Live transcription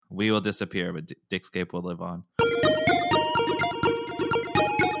We will disappear, but Dickscape will live on.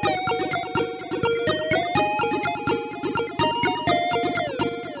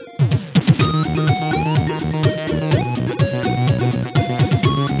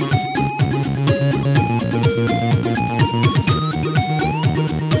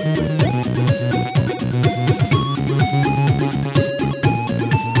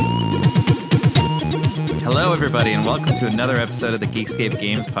 Hello, everybody, and welcome to another episode of the Geekscape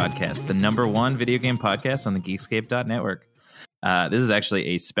Games Podcast, the #1 video game podcast on the Geekscape.network. This is actually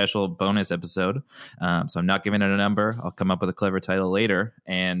a special bonus episode, so I'm not giving it a number. I'll come up with a clever title later.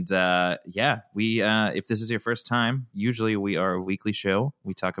 And if this is your first time, usually we are a weekly show.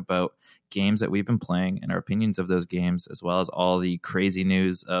 We talk about games that we've been playing and our opinions of those games, as well as all the crazy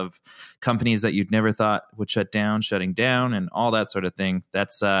news of companies that you'd never thought would shutting down, and all that sort of thing.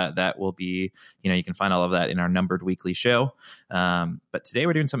 That will be, you can find all of that in our numbered weekly show. But today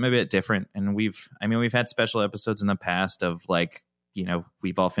we're doing something a bit different, and we've had special episodes in the past of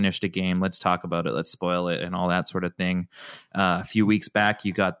we've all finished a game. Let's talk about it. Let's spoil it and all that sort of thing. A few weeks back,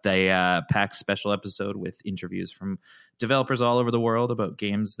 you got the PAX special episode with interviews from developers all over the world about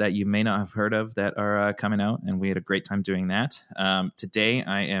games that you may not have heard of that are coming out. And we had a great time doing that. Today,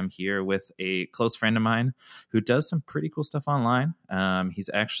 I am here with a close friend of mine who does some pretty cool stuff online. He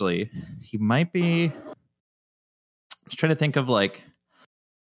might be, I was trying to think of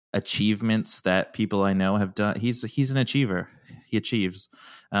achievements that people I know have done. He's an achiever. He achieves.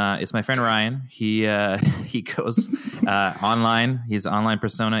 It's my friend Ryan. He goes online. His online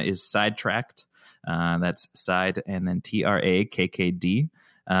persona is Sidetracked. That's Side and then TRAKKD.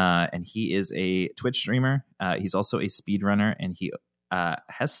 And he is a Twitch streamer. He's also a speedrunner, and he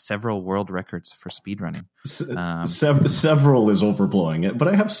has several world records for speedrunning. Several is overblowing it, but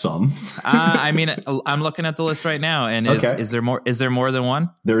I have some. I'm looking at the list right now, and is there more? Is there more than one?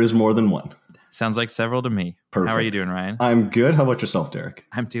 There is more than one. Sounds like several to me. Perfect. How are you doing, Ryan? I'm good. How about yourself, Derek?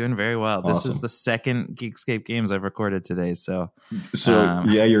 I'm doing very well. Awesome. This is the second Geekscape Games I've recorded today, it's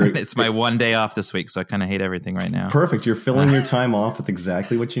my one day off this week, so I kind of hate everything right now. Perfect. You're filling your time off with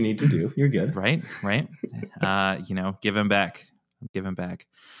exactly what you need to do. You're good. Right. Giving back.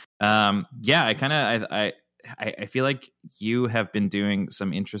 I feel like you have been doing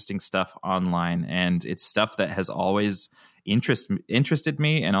some interesting stuff online, and it's stuff that has always interested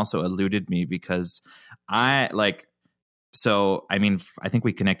me and also eluded me, because I think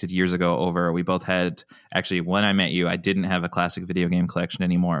we connected years ago we both had, actually, when I met you, I didn't have a classic video game collection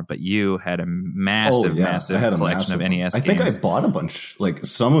anymore, but you had a massive collection of NES games. I think I bought a bunch,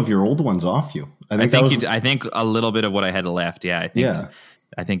 some of your old ones off you. I think a little bit of what I had left. Yeah.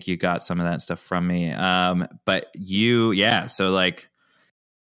 I think you got some of that stuff from me.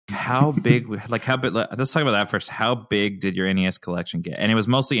 How big, let's talk about that first. How big did your NES collection get? And it was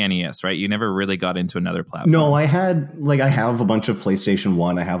mostly NES, right? You never really got into another platform. No, I have a bunch of PlayStation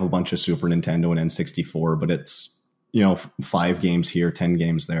 1. I have a bunch of Super Nintendo and N64, but it's, 5 games here, 10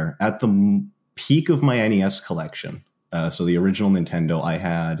 games there. At the peak of my NES collection, so the original Nintendo, I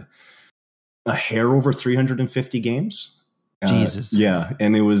had a hair over 350 games. Jesus. Yeah.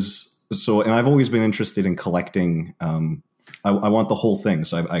 And it was and I've always been interested in collecting, I want the whole thing.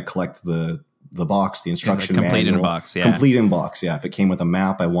 So I collect the box, the instruction manual. Complete in box, yeah. Complete in box, yeah. If it came with a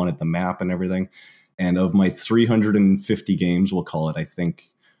map, I wanted the map and everything. And of my 350 games, we'll call it, I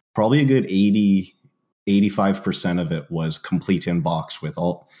think probably a good 85% of it was complete in box with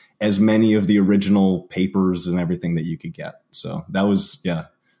as many of the original papers and everything that you could get. So that was, yeah.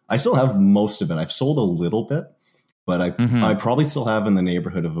 I still have most of it. I've sold a little bit, but I probably still have in the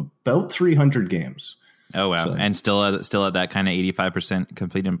neighborhood of about 300 games. Oh, wow. So, and still at that kind of 85%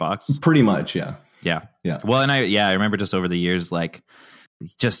 complete in box? Pretty much, yeah. Yeah. Well, and I remember just over the years,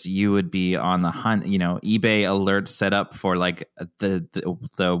 you would be on the hunt, eBay alert set up for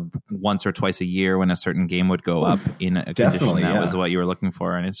the once or twice a year when a certain game would go up in a condition that was what you were looking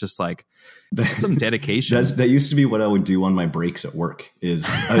for. And it's just that's some dedication. That used to be what I would do on my breaks at work. Is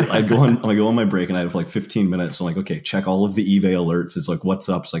I'd go on my break and I'd have 15 minutes. I'm okay, check all of the eBay alerts. It's what's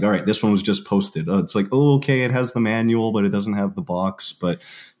up? It's all right, this one was just posted. It's okay, it has the manual, but it doesn't have the box. But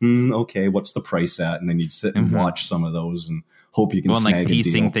okay, what's the price at? And then you'd sit and watch some of those and hope you can snag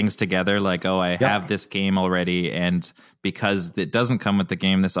piecing things together. I have this game already, and because it doesn't come with the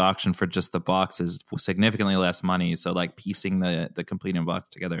game, this auction for just the box is significantly less money. So piecing the complete in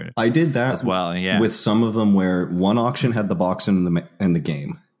box together. I did that as well. Yeah, with some of them where one auction had the box in the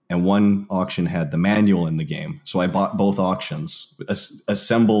game, and one auction had the manual in the game. So I bought both auctions,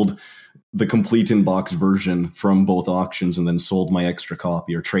 assembled the complete in box version from both auctions and then sold my extra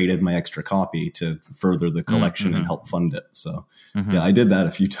copy or traded my extra copy to further the collection and help fund it. So yeah, I did that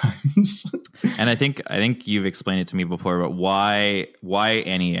a few times. And I think you've explained it to me before, but why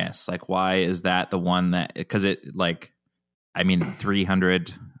NES? Like, why is that the one that, because it, like, I mean,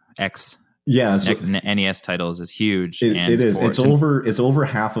 300X yeah, so NES titles is huge. It is. It's over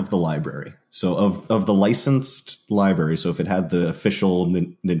half of the library. So of the licensed library. So if it had the official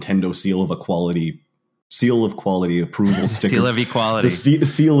Nintendo seal of quality approval sticker, seal of equality, the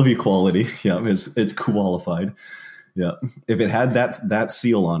seal of equality. Yeah, it's qualified. Yeah, if it had that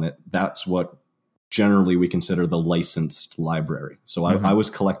seal on it, that's what generally we consider the licensed library. So I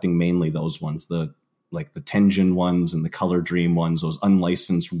was collecting mainly those ones, the Tengen ones and the Color Dream ones, those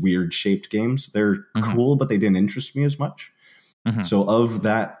unlicensed weird shaped games. They're cool, but they didn't interest me as much. So of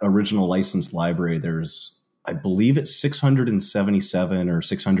that original licensed library, I believe it's 677 or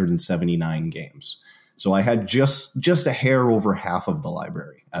 679 games. So I had just a hair over half of the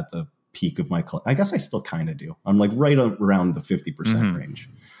library at the peak of my I guess I still kind of do. I'm like right around the 50% range.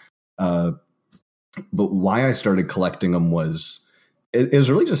 But why I started collecting them was it was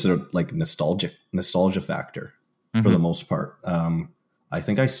really just a like nostalgia factor for the most part. I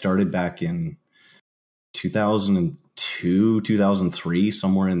think I started back in 2002, 2003,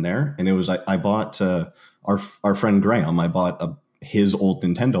 somewhere in there, and it was I bought our friend Graham. I bought his old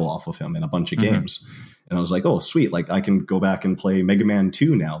Nintendo off of him and a bunch of games. And I was like, oh, sweet. Like, I can go back and play Mega Man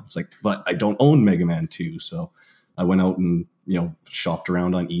 2 now. It's like, but I don't own Mega Man 2. So I went out and, shopped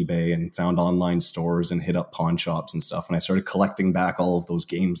around on eBay and found online stores and hit up pawn shops and stuff. And I started collecting back all of those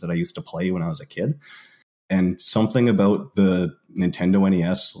games that I used to play when I was a kid. And something about the Nintendo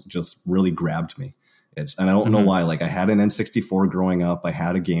NES just really grabbed me. And I don't know why. Like, I had an N64 growing up. I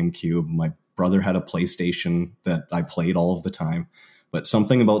had a GameCube. My brother had a PlayStation that I played all of the time. But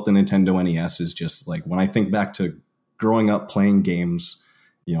something about the Nintendo NES is just like, when I think back to growing up playing games,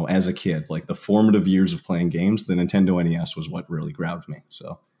 as a kid, like the formative years of playing games, the Nintendo NES was what really grabbed me.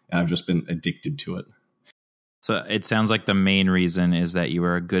 So, and I've just been addicted to it. So it sounds like the main reason is that you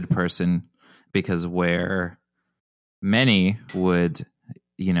were a good person, because where many would,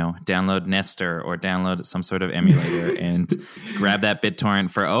 download Nestor or download some sort of emulator and grab that BitTorrent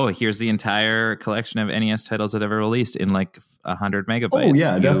for, here's the entire collection of NES titles that ever released in like 100 megabytes. Oh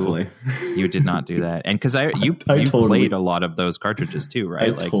yeah, definitely. You did not do that. And because you totally played a lot of those cartridges too,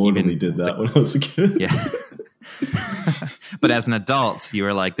 right? I totally did that when I was a kid. Yeah. But as an adult, you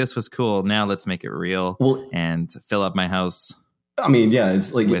were like, this was cool. Now let's make it real and fill up my house. I mean, yeah,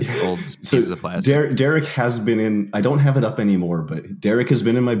 it's like with old pieces of plastic. Derek has been in. I don't have it up anymore, but Derek has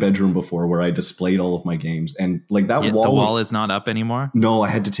been in my bedroom before, where I displayed all of my games, and like that wall. The wall is not up anymore. No, I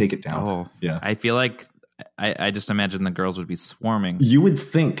had to take it down. Oh, yeah. I feel like I just imagine the girls would be swarming. You would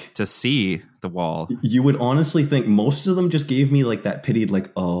think to see the wall. You would honestly think most of them just gave me like that pitied,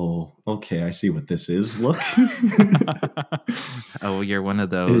 like, oh, okay, I see what this is. Look. Oh, you're one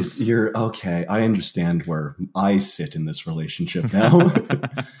of those. You're okay. I understand where I sit in this relationship now.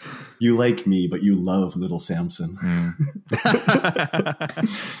 You like me, but you love little Samson.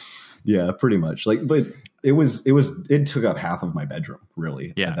 Yeah, pretty much. Like, but it took up half of my bedroom,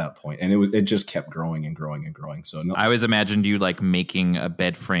 really, at that point, and it just kept growing and growing and growing. So no, I always imagined you like making a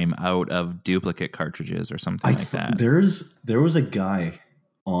bed frame out of duplicate cartridges or something like that. There was a guy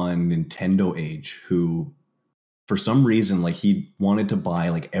on Nintendo Age who, for some reason, like he wanted to buy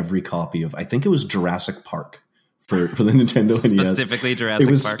like every copy of, I think it was Jurassic Park. For the Nintendo NES. Specifically Jurassic Park?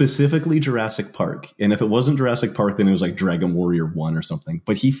 It was specifically Jurassic Park. And if it wasn't Jurassic Park, then it was like Dragon Warrior 1 or something.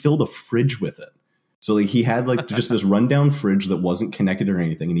 But he filled a fridge with it. So like he had like just this rundown fridge that wasn't connected or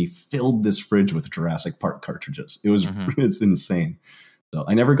anything. And he filled this fridge with Jurassic Park cartridges. It was it's insane. So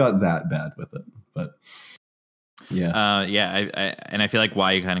I never got that bad with it. But yeah. I feel like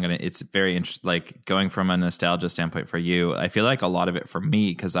why you kind of it's very interesting, like going from a nostalgia standpoint for you. I feel like a lot of it for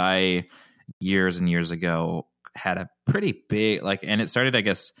me, because I years and years ago had a pretty big and it started, I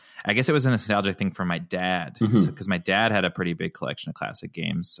guess it was a nostalgic thing for my dad, because my dad had a pretty big collection of classic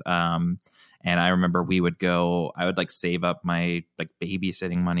games. And I remember I would like save up my like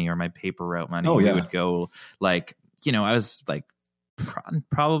babysitting money or my paper route money. We would go I was like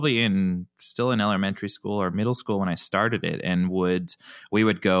probably still in elementary school or middle school when I started it, and we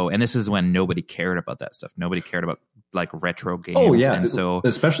would go, and this is when nobody cared about that stuff. Nobody cared about like retro games. Oh yeah, and so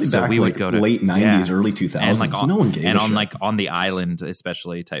especially back we would go to late 90s, early 2000s, and like no one gave a shit. Like on the island,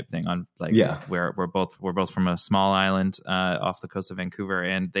 especially type thing on like where we're both from a small island off the coast of Vancouver,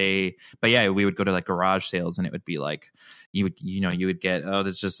 and we would go to like garage sales, and it would be like you would get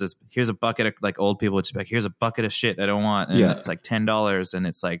there's just this, here's a bucket of like old people would just be like, here's a bucket of shit I don't want, and it's like $10, and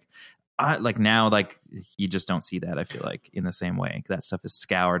it's like like now, like you just don't see that. I feel like in the same way that stuff is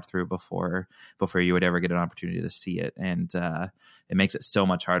scoured through before you would ever get an opportunity to see it, and it makes it so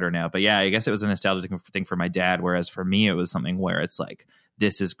much harder now. But yeah, I guess it was a nostalgic thing for my dad, whereas for me it was something where it's like,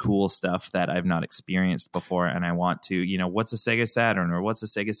 this is cool stuff that I've not experienced before, and I want to, you know, what's a Sega Saturn or what's a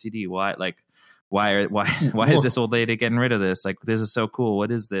Sega CD? Why is this old lady getting rid of this? Like, this is so cool. What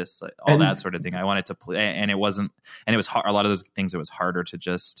is this? Like, all that sort of thing. I wanted to play, and it was hard. A lot of those things, it was harder to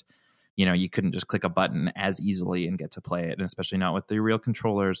just, you know, you couldn't just click a button as easily and get to play it, and especially not with the real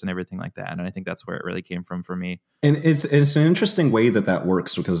controllers and everything like that. And I think that's where it really came from for me. And it's an interesting way that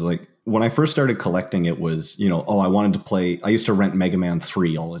works, because like when I first started collecting, it was, you know, I wanted to play. I used to rent Mega Man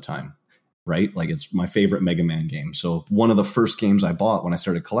 3 all the time. Right? Like, it's my favorite Mega Man game. So one of the first games I bought when I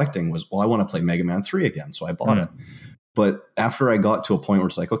started collecting was, I want to play Mega Man 3 again. So I bought it. But after I got to a point where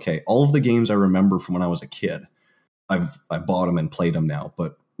it's like, okay, all of the games I remember from when I was a kid, I've bought them and played them now.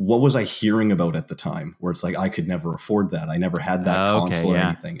 But what was I hearing about at the time where it's like, I could never afford that. I never had that console or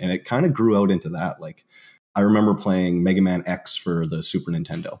anything. And it kind of grew out into that. Like, I remember playing Mega Man X for the Super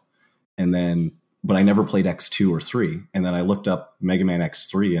Nintendo. But I never played X2 or 3. And then I looked up Mega Man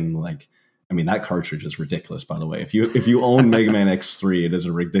X3 and like, I mean, that cartridge is ridiculous, by the way. If you own Mega Man X3, it is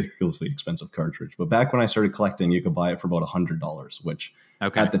a ridiculously expensive cartridge. But back when I started collecting, you could buy it for about $100, which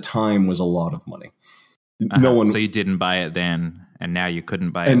at the time was a lot of money. No one. So you didn't buy it then, and now you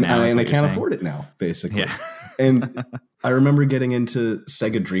couldn't buy it now. And I can't afford it now, basically. Yeah. And I remember getting into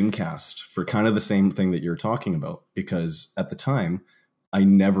Sega Dreamcast for kind of the same thing that you're talking about, because at the time, I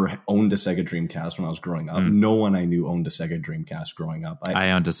never owned a Sega Dreamcast when I was growing up. No one I knew owned a Sega Dreamcast growing up.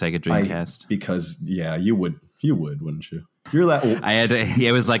 I owned a Sega Dreamcast because you would, wouldn't you? You're that old.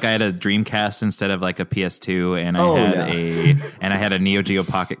 It was like I had a Dreamcast instead of like a PS2, and I had a Neo Geo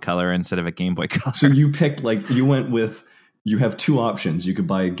Pocket Color instead of a Game Boy Color. So you picked, like, you have two options. You could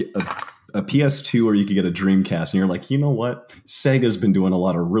buy a PS2 or you could get a Dreamcast, and you're like, you know what? Sega's been doing a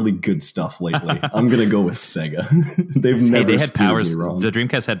lot of really good stuff lately. I'm gonna go with Sega. They had Power. The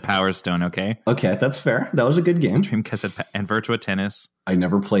Dreamcast had Power Stone. Okay, that's fair. That was a good game. Dreamcast had and Virtua Tennis. I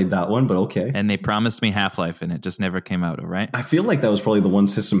never played that one, but okay. And they promised me Half-Life, and it just never came out. All right. I feel like that was probably the one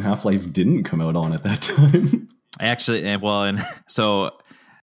system Half-Life didn't come out on at that time. So.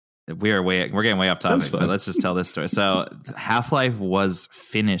 We're getting way off topic, but let's just tell this story. So Half-Life was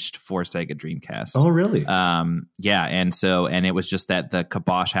finished for Sega Dreamcast. Oh, really? Yeah. And it was just that the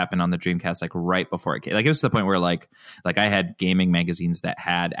kibosh happened on the Dreamcast, like right before it came. Like, it was to the point where like I had gaming magazines that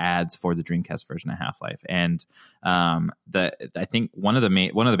had ads for the Dreamcast version of Half-Life. And I think one of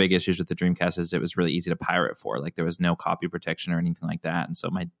the big issues with the Dreamcast is it was really easy to pirate for. Like, there was no copy protection or anything like that. And so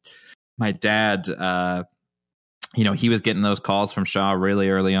my dad, you know, he was getting those calls from Shaw really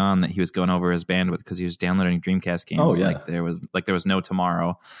early on that he was going over his bandwidth because he was downloading Dreamcast games. Oh, yeah. Like there was no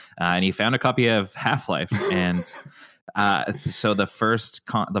tomorrow. And he found a copy of Half-Life. And so the first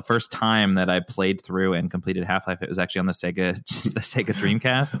time that I played through and completed Half-Life, it was actually on the Sega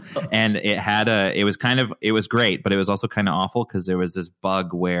Dreamcast. And it was great, but it was also kind of awful because there was this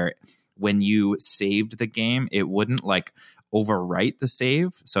bug where when you saved the game, it wouldn't like overwrite the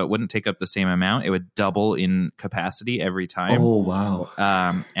save, so it wouldn't take up the same amount. It would double in capacity every time. Oh, wow.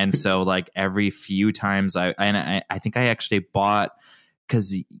 And so like every few times I think I actually bought,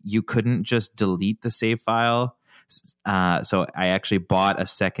 because you couldn't just delete the save file. So I actually bought a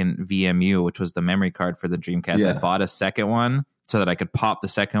second VMU, which was the memory card for the Dreamcast. Yeah. I bought a second one so that I could pop the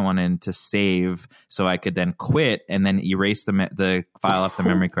second one in to save, so I could then quit and then erase the file off the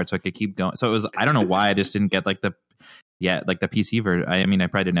memory card so I could keep going. So it was, I don't know why I just didn't get like the PC version. I mean, I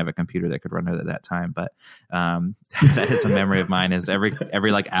probably didn't have a computer that could run it at that time, but that is a memory of mine, is every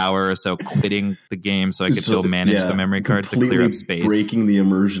like hour or so quitting the game so I could go manage the memory card to clear up space. Breaking the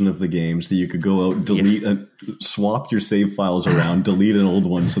immersion of the game so that you could go out, delete, swap your save files around, delete an old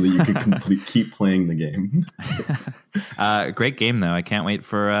one so that you could keep playing the game. Great game, though. I can't wait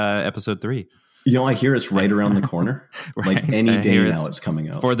for episode 3. You know, I hear it's right around the corner. Right? Like any day now it's coming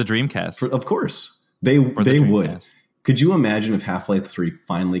out. For the Dreamcast. Of course. They would. Could you imagine if Half-Life 3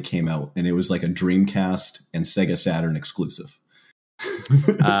 finally came out and it was like a Dreamcast and Sega Saturn exclusive?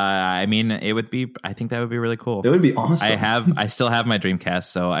 I mean, I think that would be really cool. It would be awesome. I still have my Dreamcast,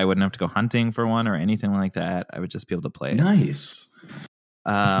 so I wouldn't have to go hunting for one or anything like that. I would just be able to play it. Nice.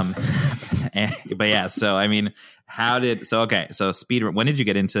 But yeah, so I mean, so speed. When did you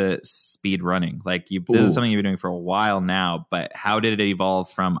get into speed running? Like, this is something you've been doing for a while now, but how did it evolve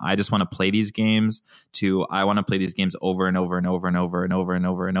from I just want to play these games to I want to play these games over and over and over and over and over and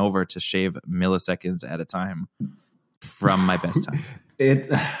over and over to shave milliseconds at a time from my best time?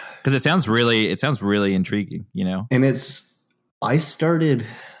 Because it sounds really intriguing, you know. And I started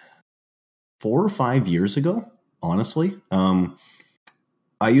 4 or 5 years ago, honestly.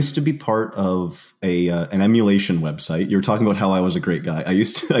 I used to be part of an emulation website. You were talking about how I was a great guy. I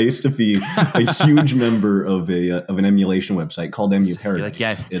used to be a huge member of an emulation website called Emu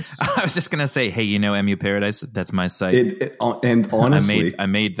Paradise. I was just gonna say, hey, Emu Paradise? That's my site. And honestly, I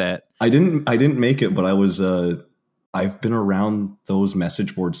made that. I didn't make it, but I was. I've been around those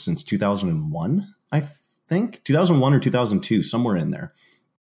message boards since 2001. I think 2001 or 2002, somewhere in there.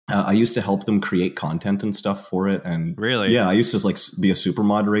 I used to help them create content and stuff for it. And really, yeah, I used to be a super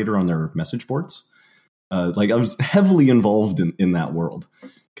moderator on their message boards. I was heavily involved in that world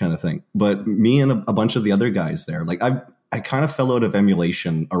kind of thing. But me and a bunch of the other guys there, I kind of fell out of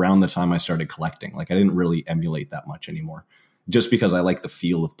emulation around the time I started collecting. I didn't really emulate that much anymore, just because I like the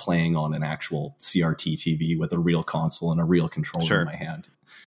feel of playing on an actual CRT TV with a real console and a real controller in my hand.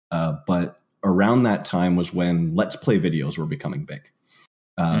 But around that time was when Let's Play videos were becoming big.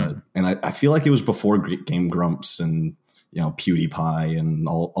 And I feel like it was before Game Grumps and, PewDiePie and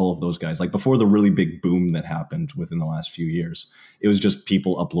all of those guys, before the really big boom that happened within the last few years. It was just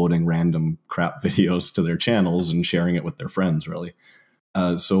people uploading random crap videos to their channels and sharing it with their friends, really.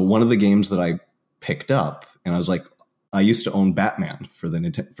 So one of the games that I picked up, and I was like, I used to own Batman for the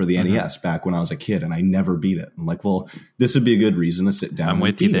NES back when I was a kid, and I never beat it. I'm like, well, this would be a good reason to sit down. I'm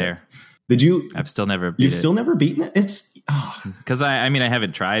with you there. Did you? I've still never beat it. You've still never beaten it? It's because I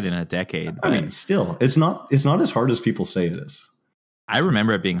haven't tried in a decade. I mean, still, it's not as hard as people say it is. I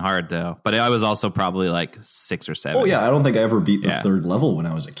remember it being hard though, but I was also probably 6 or 7. Oh yeah, I don't think I ever beat the third level when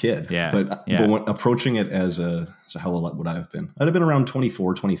I was a kid. Yeah, but when approaching it so how old would I have been? I'd have been around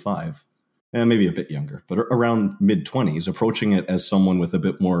 24, 25. And maybe a bit younger, but around mid-20s, approaching it as someone with a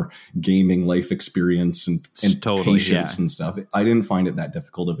bit more gaming life experience and totally, patience and stuff. I didn't find it that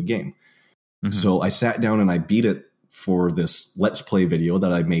difficult of a game. Mm-hmm. So I sat down and I beat it for this Let's Play video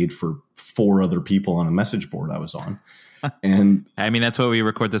that I made for 4 other people on a message board I was on. And I mean, that's what we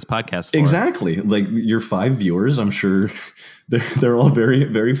record this podcast for. Exactly. Your 5 viewers, I'm sure they're all very,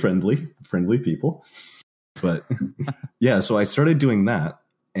 very friendly people. But yeah, so I started doing that,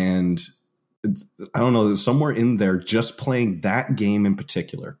 and I don't know, somewhere in there, just playing that game in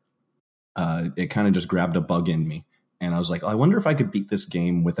particular, it kind of just grabbed a bug in me. And I was like, I wonder if I could beat this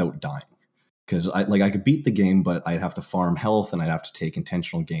game without dying. Because I could beat the game, but I'd have to farm health and I'd have to take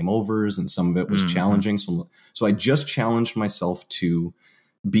intentional game overs, and some of it was challenging. So I just challenged myself to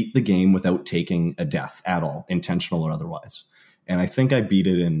beat the game without taking a death at all, intentional or otherwise. And I think I beat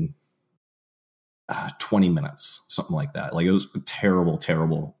it in 20 minutes, something like that. It was a terrible,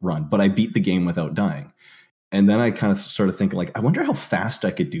 terrible run, but I beat the game without dying. And then I kind of started thinking, I wonder how fast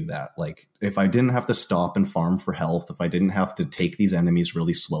I could do that. If I didn't have to stop and farm for health, if I didn't have to take these enemies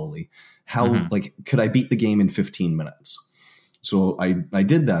really slowly, how, could I beat the game in 15 minutes? So I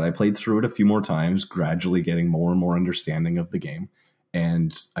did that. I played through it a few more times, gradually getting more and more understanding of the game.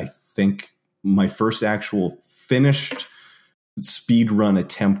 And I think my first actual finished speed run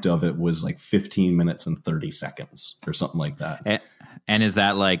attempt of it was 15 minutes and 30 seconds or something like that. And is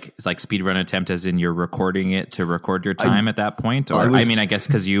that speed run attempt as in you're recording it to record your time at that point? Or I guess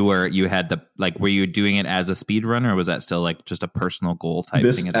because you had were you doing it as a speed runner, or was that still just a personal goal type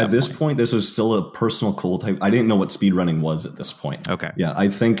thing at this point? This was still a personal goal type. I didn't know what speed running was at this point. Okay. Yeah. I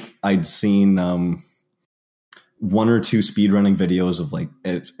think I'd seen 1 or 2 speed running videos of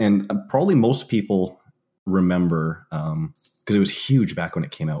it, and probably most people remember, because it was huge back when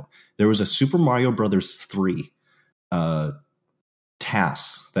it came out. There was a Super Mario Brothers 3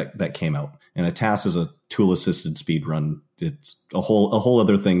 TAS that came out, and a TAS is a tool assisted speed run. It's a whole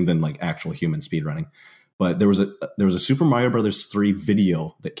other thing than actual human speed running. But there was a Super Mario Brothers 3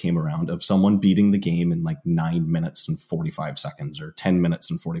 video that came around of someone beating the game in 9 minutes and 45 seconds or 10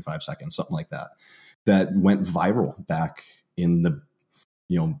 minutes and 45 seconds, something like that. That went viral back in the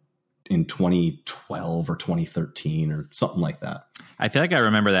in 2012 or 2013 or something like that. I feel like I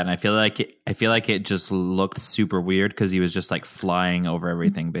remember that, and I feel like it just looked super weird because he was just flying over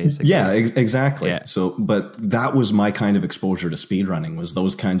everything, basically. Yeah, exactly. Yeah. So, but that was my kind of exposure to speedrunning, was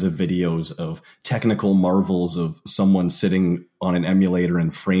those kinds of videos of technical marvels of someone sitting on an emulator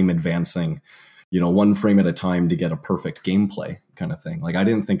and frame advancing, 1 frame at a time to get a perfect gameplay kind of thing. I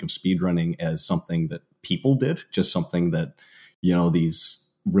didn't think of speedrunning as something that people did, just something that, these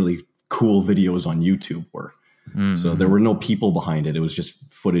really cool videos on YouTube were. Mm-hmm. So there were no people behind it. It was just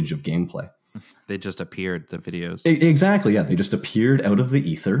footage of gameplay. They just appeared, the videos. Exactly. Yeah. They just appeared out of the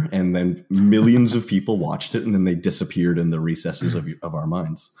ether, and then millions of people watched it, and then they disappeared in the recesses of our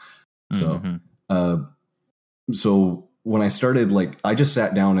minds. So, so when I started, I just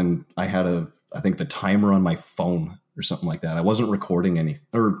sat down and I had I think the timer on my phone or something like that. I wasn't recording any,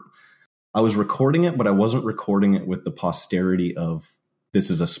 or I was recording it, but I wasn't recording it with the posterity of this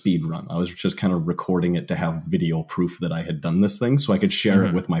is a speed run. I was just kind of recording it to have video proof that I had done this thing so I could share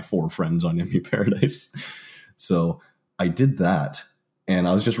it with my 4 friends on Yummy Paradise. So I did that, and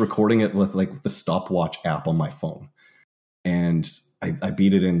I was just recording it with like the stopwatch app on my phone. And I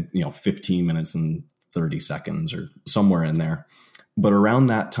beat it in, 15 minutes and 30 seconds or somewhere in there. But around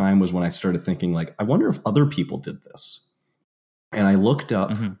that time was when I started thinking, like, I wonder if other people did this. And I looked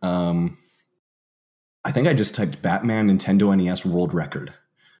up, I think I just typed Batman Nintendo NES World Record,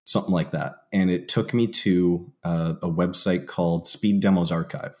 something like that. And it took me to a website called Speed Demos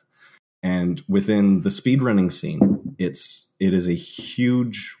Archive. And within the speedrunning scene, it is a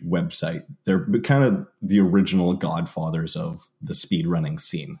huge website. They're kind of the original godfathers of the speedrunning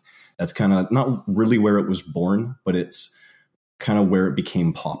scene. That's kind of not really where it was born, but it's kind of where it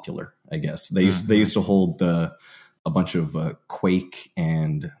became popular, I guess. They used to hold a bunch of Quake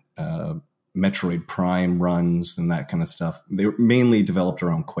and Metroid Prime runs and that kind of stuff. They mainly developed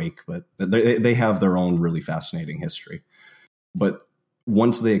around Quake, but they have their own really fascinating history. But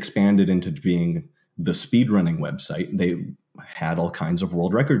once they expanded into being the speedrunning website, they had all kinds of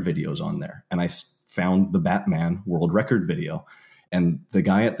world record videos on there. And I found the Batman world record video. And the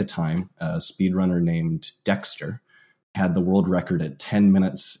guy at the time, a speedrunner named Dexter, had the world record at 10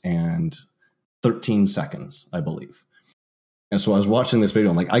 minutes and 13 seconds, I believe. And so I was watching this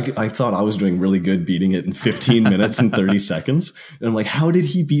video. I'm like, I thought I was doing really good beating it in 15 minutes and 30 seconds. And I'm like, how did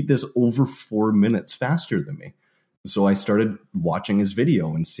he beat this over 4 minutes faster than me? So I started watching his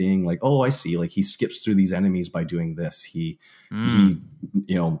video and seeing like, oh, I see. Like he skips through these enemies by doing this. He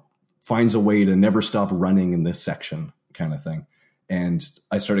finds a way to never stop running in this section kind of thing. And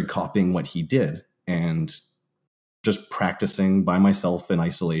I started copying what he did and just practicing by myself in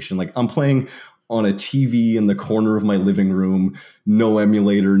isolation. Like I'm playing on a TV in the corner of my living room, no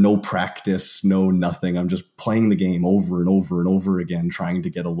emulator, no practice, no nothing. I'm just playing the game over and over and over again, trying to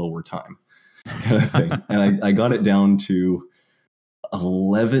get a lower time kind of thing. And I got it down to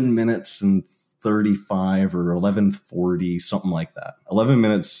 11 minutes and 35 or 11:40, something like that. 11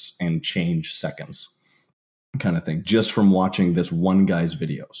 minutes and change seconds kind of thing, just from watching this one guy's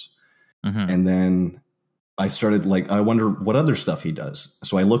videos. And then I started I wonder what other stuff he does.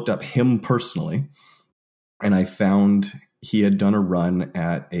 So I looked up him personally, and I found he had done a run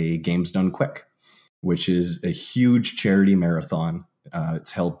at a Games Done Quick, which is a huge charity marathon.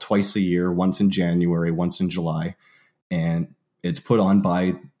 It's held twice a year, once in January, once in July. And it's put on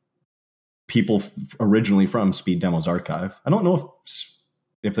by people originally from Speed Demos Archive. I don't know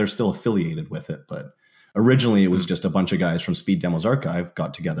if they're still affiliated with it, but originally it was just a bunch of guys from Speed Demos Archive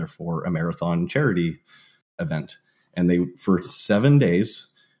got together for a marathon charity event. And they, for 7 days,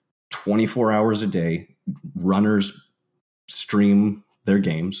 24 hours a day, runners stream their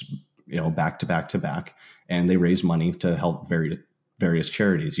games, back to back to back, and they raise money to help various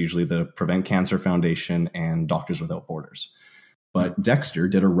charities, usually the Prevent Cancer Foundation and Doctors Without Borders. But Dexter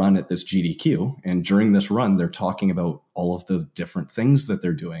did a run at this GDQ, and during this run, they're talking about all of the different things that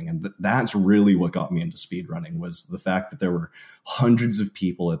they're doing. And that's really what got me into speedrunning, was the fact that there were hundreds of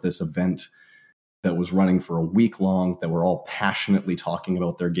people at this event that was running for a week long, that were all passionately talking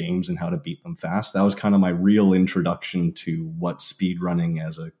about their games and how to beat them fast. That was kind of my real introduction to what speedrunning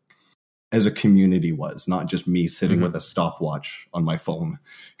as a community was, not just me sitting with a stopwatch on my phone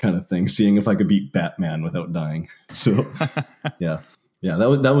kind of thing, seeing if I could beat Batman without dying. So yeah,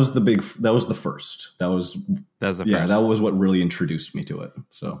 that was the first. That was the first. Yeah, that was what really introduced me to it.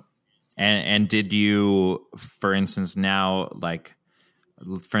 So, and did you, for instance, looking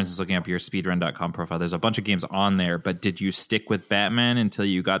up your speedrun.com profile, there's a bunch of games on there, but did you stick with Batman until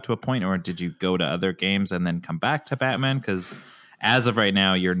you got to a point, or did you go to other games and then come back to Batman? Because as of right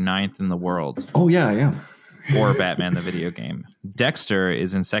now, you're 9th in the world. Oh, yeah, I am. For Batman, the video game. Dexter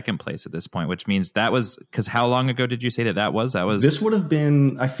is in 2nd place at this point, which means that was, because how long ago did you say that was? This would have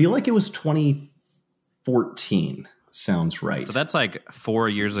been, I feel like it was 2014. Sounds right. So that's 4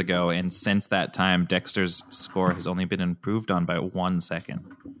 years ago, and since that time, Dexter's score has only been improved on by 1 second,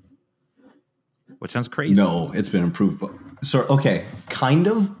 which sounds crazy. No, it's been improved. So okay, kind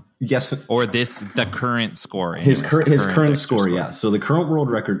of. Yes, or the current score. His current score, yeah. So the current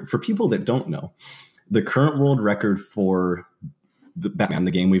world record, for people that don't know, the current world record for the Batman,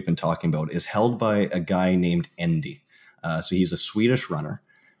 the game we've been talking about, is held by a guy named Endy. So he's a Swedish runner.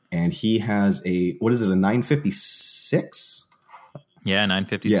 And he has a 956? Yeah,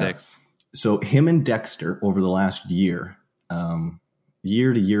 956. Yeah. So him and Dexter, over the last year to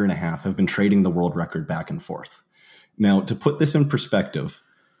year and a half, have been trading the world record back and forth. Now, to put this in perspective,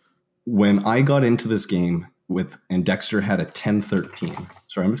 when I got into this game, and Dexter had a 1013.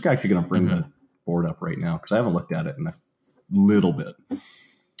 Sorry, I'm just actually going to bring the board up right now because I haven't looked at it in a little bit.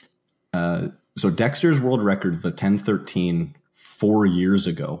 So Dexter's world record of a 1013 4 years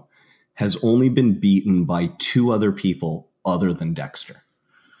ago has only been beaten by 2 other people other than Dexter.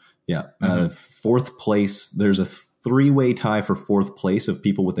 Yeah. Fourth place, there's a 3-way tie for fourth place of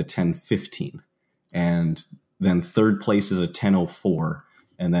people with a 1015. And then third place is a 1004.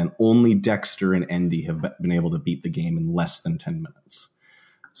 And then only Dexter and Endy have been able to beat the game in less than 10 minutes.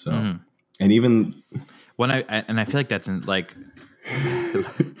 So, and even when I feel like that's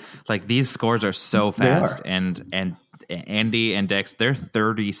like these scores are so fast, and Endy and Dex, they're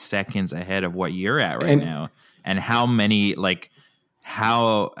 30 seconds ahead of what you're at right now. And how many,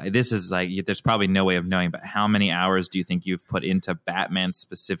 this is like, there's probably no way of knowing, but how many hours do you think you've put into Batman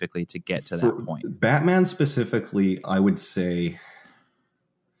specifically to get to that point? Batman specifically, I would say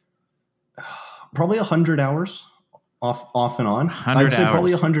probably 100 hours off and on. I'd say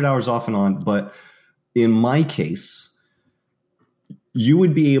probably 100 hours off and on. But in my case, you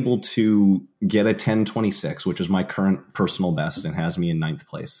would be able to get a 1026, which is my current personal best and has me in 9th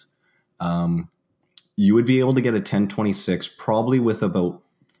place. You would be able to get a 1026 probably with about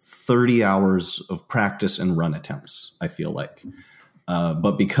 30 hours of practice and run attempts, I feel like.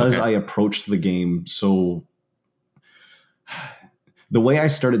 But because I approached the game so... The way I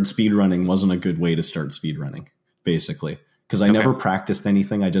started speedrunning wasn't a good way to start speedrunning, basically. Because I never practiced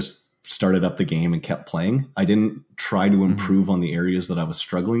anything. I just started up the game and kept playing. I didn't try to improve on the areas that I was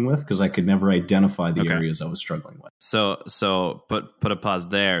struggling with because I could never identify the areas I was struggling with. So put a pause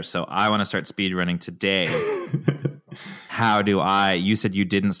there. So I want to start speedrunning today. How do I? You said you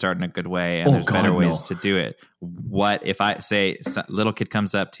didn't start in a good way, and there's better ways to do it. What if I say, little kid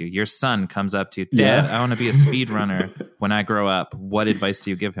comes up to you, your son comes up to you, Dad, I want to be a speedrunner when I grow up. What advice do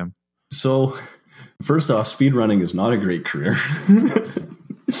you give him? So, first off, speedrunning is not a great career.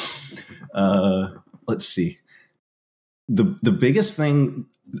 Let's see. The biggest thing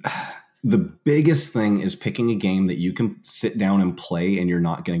is picking a game that you can sit down and play and you're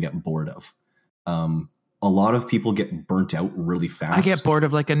not going to get bored of. A lot of people get burnt out really fast. I get bored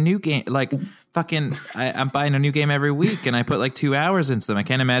of like a new game, like fucking. I'm buying a new game every week, and I put like 2 hours into them. I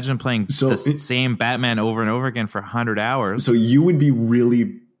can't imagine playing the same Batman over and over again for 100 hours. So you would be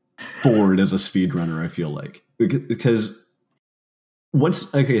really bored as a speedrunner, I feel like, because.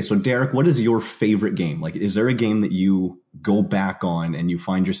 So Derek, what is your favorite game? Like, is there a game that you go back on and you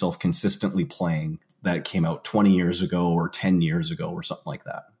find yourself consistently playing that came out 20 years ago or 10 years ago or something like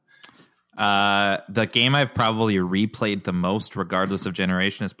that? The game I've probably replayed the most, regardless of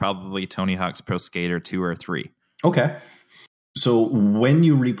generation, is probably Tony Hawk's Pro Skater 2 or 3. Okay. So when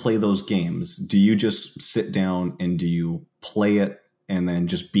you replay those games, do you just sit down and do you play it and then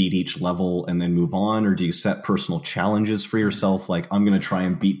just beat each level and then move on? Or do you set personal challenges for yourself? Like, I'm going to try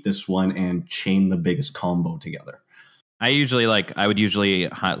and beat this one and chain the biggest combo together. I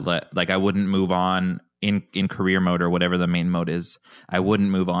wouldn't move on in career mode or whatever the main mode is. I wouldn't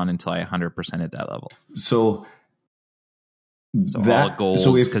move on until I 100% at that level. So all goals,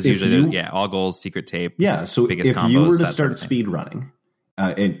 because usually all goals, secret tape. Yeah. So biggest if combos, you were to start speed running,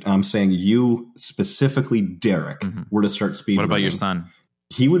 I'm saying you specifically, Derek, were to start speed. What about your son?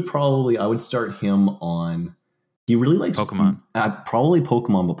 He would I would start him on. He really likes Pokemon. Probably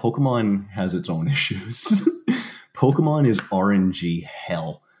Pokemon, but Pokemon has its own issues. Pokemon is RNG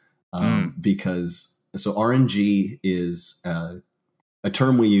hell because RNG is a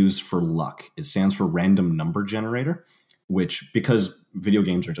term we use for luck. It stands for random number generator, which, because video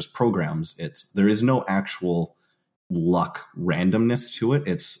games are just programs, there is no actual luck randomness to it.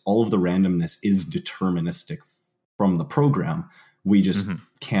 It's all of the randomness is deterministic from the program. We just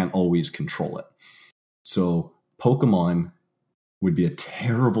can't always control it. So Pokemon would be a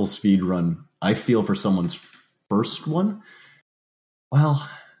terrible speed run, I feel, for someone's first one. Well,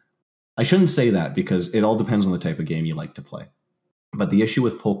 I shouldn't say that because it all depends on the type of game you like to play. But the issue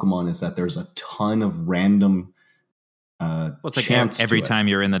with Pokemon is that there's a ton of random it's like every time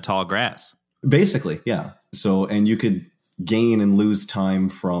you're in the tall grass. Basically, yeah. So, and you could gain and lose time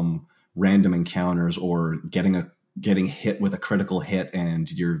from random encounters or getting hit with a critical hit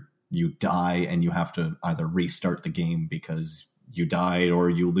and you die and you have to either restart the game because you died or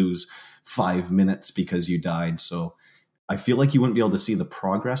you lose 5 minutes because you died. So I feel like you wouldn't be able to see the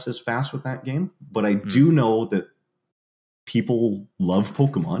progress as fast with that game. But I do know that people love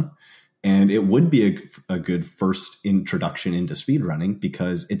Pokemon. And it would be a good first introduction into speedrunning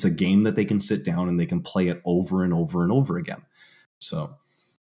because it's a game that they can sit down and they can play it over and over and over again. So,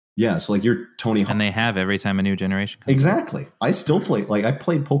 yeah, so like you're Tony Hawk. And they have every time a new generation comes Exactly. I still play, I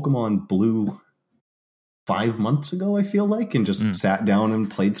played Pokemon Blue 5 months ago, I feel like, and just sat down and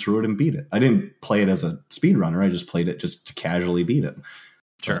played through it and beat it. I didn't play it as a speedrunner. I just played it just to casually beat it.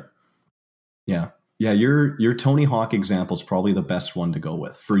 Sure. But yeah. Your Tony Hawk example is probably the best one to go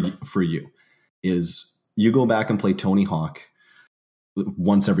with for you. Is you go back and play Tony Hawk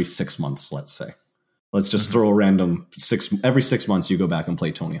once every 6 months, let's say. Let's just throw a random every 6 months you go back and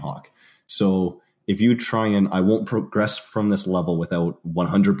play Tony Hawk. So if you try and I won't progress from this level without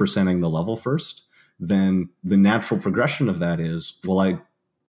 100%ing the level first, then the natural progression of that is, well,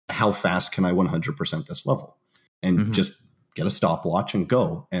 how fast can I 100% this level? And just get a stopwatch and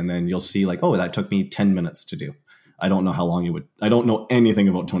go. And then you'll see like, oh, that took me 10 minutes to do. I don't know how long it would. I don't know anything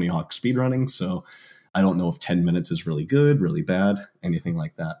about Tony Hawk speedrunning, so I don't know if 10 minutes is really good, really bad, anything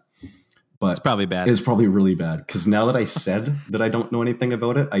like that. But it's probably bad. It's probably really bad, because now that I said that I don't know anything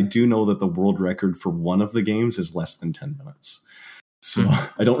about it, I do know that the world record for one of the games is less than 10 minutes. So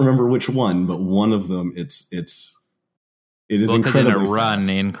I don't remember which one, but one of them, it is incredibly because in a run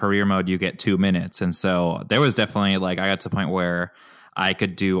fast. in career mode you get 2 minutes, and so there was definitely like I got to a point where I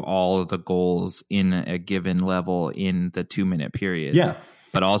could do all of the goals in a given level in the 2 minute period. Yeah,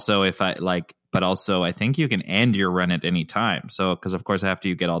 but also I think you can end your run at any time. So, because of course, after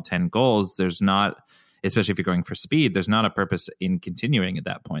you get all 10 goals, there's not, especially if you're going for speed, there's not a purpose in continuing at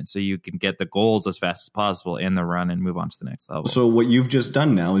that point. So you can get the goals as fast as possible in the run and move on to the next level. So what you've just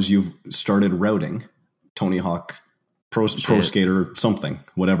done now is you've started routing Tony Hawk Pro Skater something,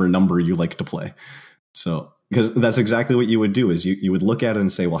 whatever number you like to play. So, because that's exactly what you would do is you would look at it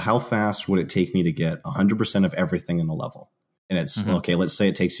and say, well, how fast would it take me to get 100% of everything in a level? And it's, okay, let's say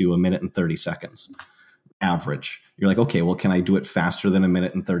it takes you 1 minute and 30 seconds average. You're like, okay, well, can I do it faster than 1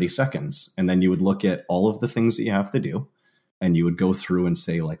 minute and 30 seconds? And then you would look at all of the things that you have to do. And you would go through and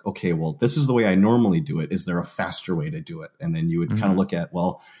say like, okay, well, this is the way I normally do it. Is there a faster way to do it? And then you would kind of look at,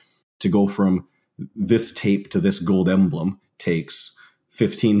 well, to go from this tape to this gold emblem takes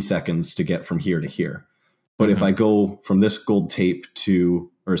 15 seconds to get from here to here. But if I go from this gold tape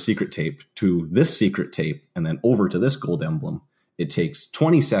or secret tape to this secret tape and then over to this gold emblem, it takes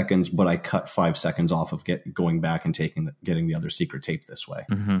 20 seconds, but I cut 5 seconds off of going back and getting the other secret tape this way.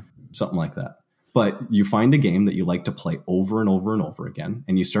 Something like that. But you find a game that you like to play over and over and over again,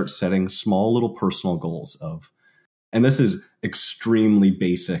 and you start setting small little personal goals of, and this is extremely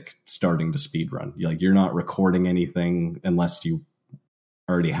basic starting to speedrun. You're not recording anything unless you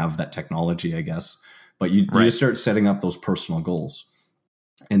already have that technology, I guess. But you just start setting up those personal goals.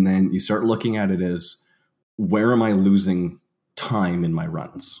 And then you start looking at it as, where am I losing time in my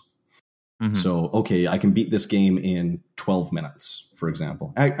runs? So, okay, I can beat this game in 12 minutes, for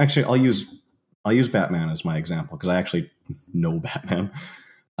example. Actually, I'll use Batman as my example, because I actually know Batman.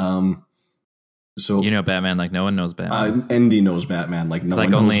 So you know Batman like no one knows Batman. Andy knows Batman like no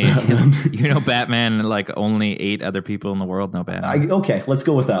one only, knows Batman. You know Batman like only 8 other people in the world know Batman. Okay, let's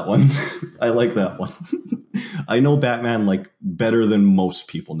go with that one. I like that one. I know Batman like better than most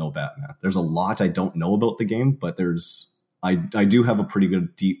people know Batman. There's a lot I don't know about the game, but I do have a pretty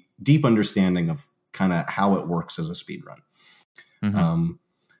good deep understanding of kind of how it works as a speedrun.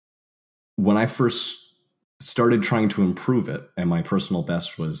 When I first started trying to improve it, and my personal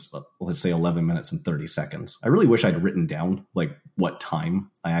best was, let's say, 11 minutes and 30 seconds. I really wish I'd written down like what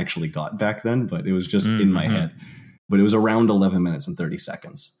time I actually got back then, but it was just in my head. But it was around 11 minutes and 30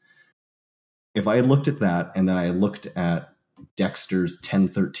 seconds. If I had looked at that, and then I looked at Dexter's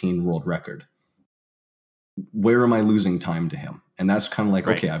 10:13 world record, where am I losing time to him? And that's kind of like,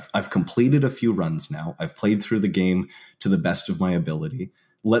 okay, I've completed a few runs now. I've played through the game to the best of my ability.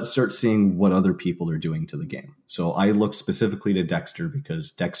 Let's start seeing what other people are doing to the game. So I looked specifically to Dexter, because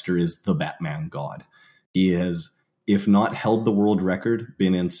Dexter is the Batman god. He has, if not held the world record,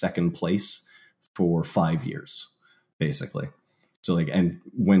 been in second place for 5 years, basically. So like, and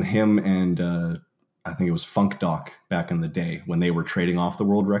when him and I think it was Funk Doc back in the day, when they were trading off the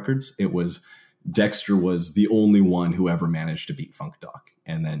world records, it was Dexter was the only one who ever managed to beat Funk Doc.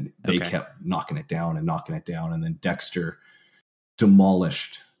 And then they kept knocking it down. And then Dexter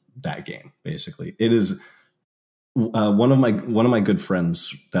demolished that game. Basically, it is one of my good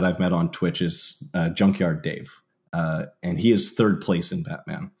friends that I've met on Twitch is Junkyard Dave, and he is third place in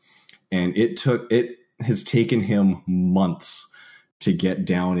Batman. And it has taken him months to get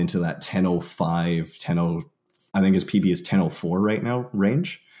down into that 10:05, I think his PB is 10:04 right now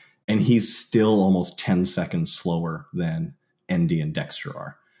range, and he's still almost 10 seconds slower than Andy and Dexter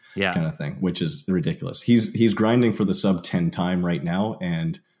are. Yeah, kind of thing, which is ridiculous. He's grinding for the sub 10 time right now,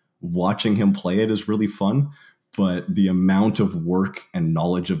 and watching him play it is really fun. But the amount of work and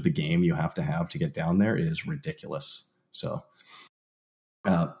knowledge of the game you have to get down there is ridiculous. So,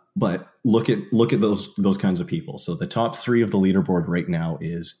 But look at those kinds of people. So the top 3 of the leaderboard right now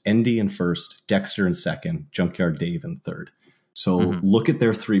is Endy in first, Dexter in second, Junkyard Dave in third. So look at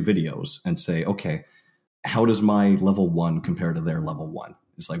their 3 videos and say, okay, how does my level 1 compare to their level 1?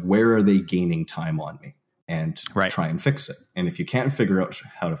 It's like, where are they gaining time on me? And try and fix it. And if you can't figure out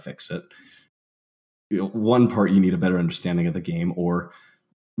how to fix it, one part, you need a better understanding of the game, or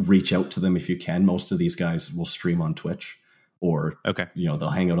reach out to them if you can. Most of these guys will stream on Twitch, or they'll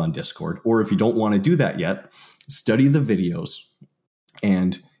hang out on Discord. Or if you don't want to do that yet, study the videos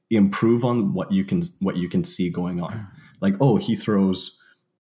and improve on what you can see going on. Like, oh, he throws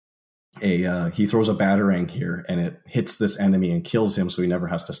a batarang here and it hits this enemy and kills him, so he never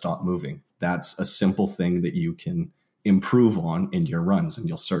has to stop moving. That's a simple thing that you can improve on in your runs, and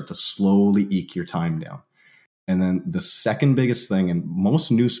you'll start to slowly eke your time down. And then the second biggest thing, and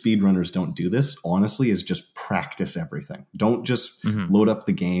most new speedrunners don't do this, honestly, is just practice everything. Don't just load up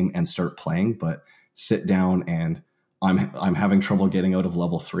the game and start playing, but sit down and I'm having trouble getting out of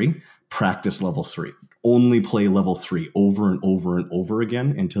level 3. Practice level 3. Only play level 3 over and over and over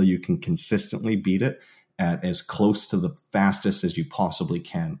again until you can consistently beat it at as close to the fastest as you possibly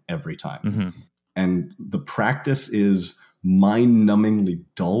can every time. And the practice is mind-numbingly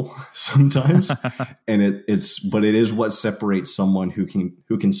dull sometimes, and it is what separates someone who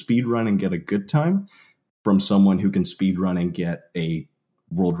can speed run and get a good time from someone who can speed run and get a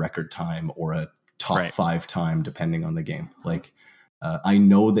world record time or a top 5 time, depending on the game. Like, I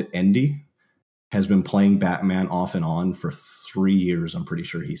know that Endy has been playing Batman off and on for 3 years. I'm pretty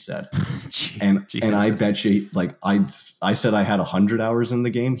sure he said, and I bet you, like, I said I had 100 hours in the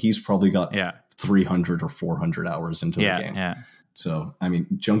game. He's probably got 300 or 400 hours into the game. So, I mean,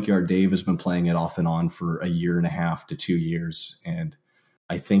 Junkyard Dave has been playing it off and on for 1.5 to 2 years. And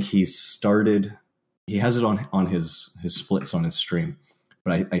I think he has it on his splits on his stream,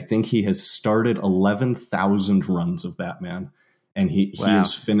 but I think he has started 11,000 runs of Batman, and he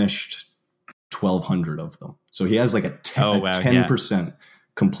has finished 1,200 of them. So he has like a 10%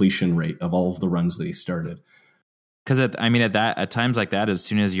 completion rate of all of the runs that he started. Because at times like that, as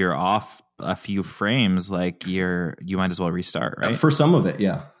soon as you're off a few frames, like you might as well restart, right? For some of it,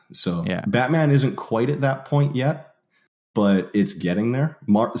 yeah. So Batman isn't quite at that point yet, but it's getting there.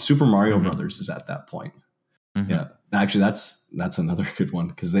 Super Mario Brothers is at that point. Yeah, actually, that's another good one,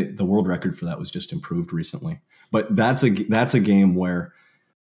 because the world record for that was just improved recently. But that's a game where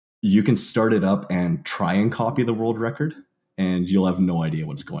you can start it up and try and copy the world record, and you'll have no idea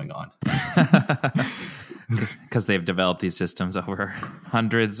what's going on. Because they've developed these systems over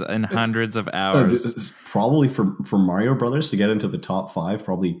hundreds and hundreds of hours. Probably for Mario Brothers to get into the top 5,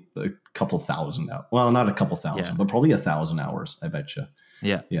 probably a couple thousand out. Well, not a couple thousand, but probably 1,000 hours, I bet you.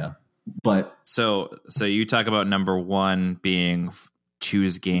 Yeah. But so you talk about number 1 being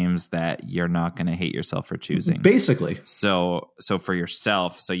choose games that you're not going to hate yourself for choosing. Basically. So for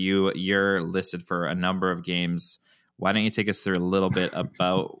yourself, so you're listed for a number of games. Why don't you take us through a little bit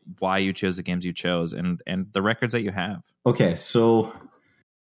about why you chose the games you chose and the records that you have? Okay, so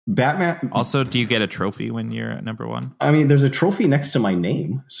Batman. Also, do you get a trophy when you're at number 1? I mean, there's a trophy next to my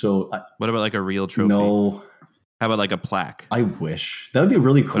name. So what about like a real trophy? No. How about like a plaque? I wish. That would be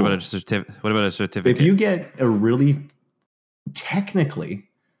really cool. What about a certificate? If you get a really, technically,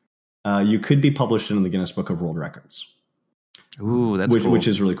 you could be published in the Guinness Book of World Records. Ooh, that's cool. Which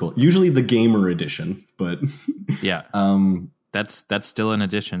is really cool. Usually the gamer edition, but that's still an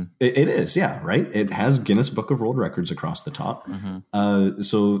edition. It is, yeah, right. It has Guinness Book of World Records across the top.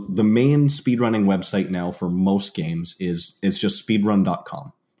 So the main speedrunning website now for most games is just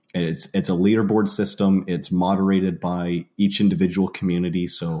speedrun.com. It's a leaderboard system. It's moderated by each individual community.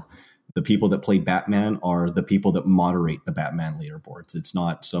 So the people that play Batman are the people that moderate the Batman leaderboards. It's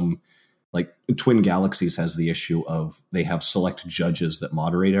not some, like, Twin Galaxies has the issue of they have select judges that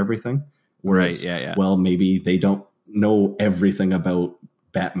moderate everything. Right, Well, maybe they don't know everything about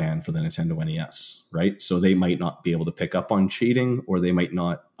Batman for the Nintendo NES, right? So they might not be able to pick up on cheating, or they might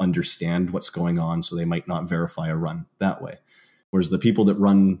not understand what's going on, so they might not verify a run that way. Whereas the people that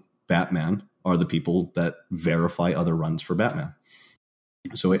run Batman are the people that verify other runs for Batman.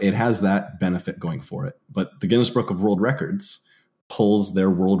 So it has that benefit going for it. But the Guinness Book of World Records pulls their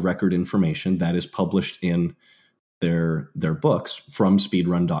world record information that is published in their books from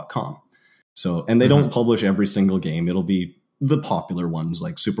speedrun.com. So, and they don't publish every single game. It'll be the popular ones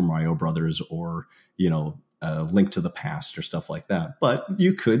like Super Mario Brothers or, Link to the Past or stuff like that. But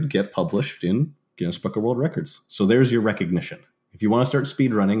you could get published in Guinness Book of World Records. So there's your recognition. If you want to start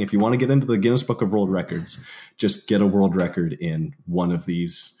speedrunning, if you want to get into the Guinness Book of World Records, just get a world record in one of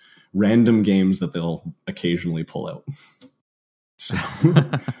these random games that they'll occasionally pull out. So,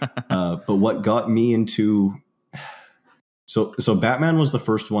 but what got me into so Batman was the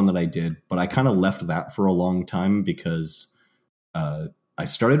first one that I did, but I kind of left that for a long time because I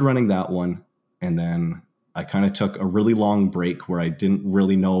started running that one, and then I kind of took a really long break where I didn't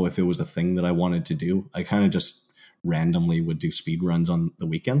really know if it was a thing that I wanted to do. I kind of just randomly would do speed runs on the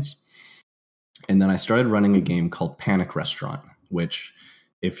weekends. And then I started running a game called Panic Restaurant, which,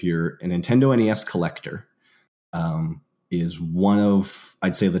 if you're a Nintendo NES collector, is one of,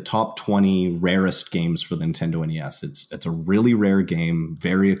 I'd say, the top 20 rarest games for the Nintendo NES. It's a really rare game,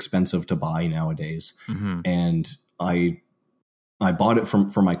 very expensive to buy nowadays. Mm-hmm. And I bought it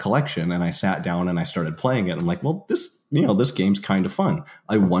for my collection, and I sat down and I started playing it. I'm like, well, this game's kind of fun.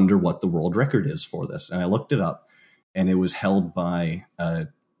 I wonder what the world record is for this. And I looked it up, and it was held by a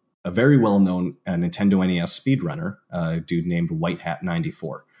very well-known Nintendo NES speedrunner, a dude named White Hat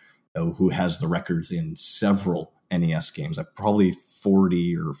 94, who has the records in several NES games, probably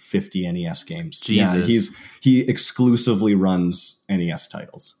 40 or 50 NES games. Jesus. Yeah, he exclusively runs NES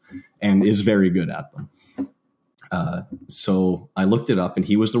titles and is very good at them. So I looked it up, and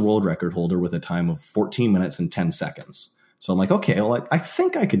he was the world record holder with a time of 14 minutes and 10 seconds. So I'm like, okay, well, I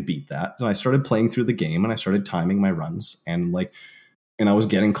think I could beat that. So I started playing through the game, and I started timing my runs, and I was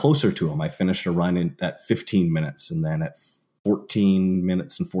getting closer to him. I finished a run at 15 minutes, and then at 14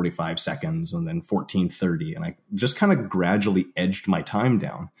 minutes and 45 seconds, and then 14:30. And I just kind of gradually edged my time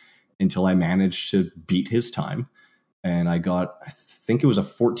down until I managed to beat his time. And I got, I think it was a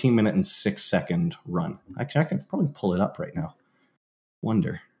 14 minute and 6 second run. Actually, I can probably pull it up right now.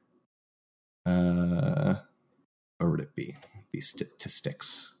 Wonder. Where would it be? It'd be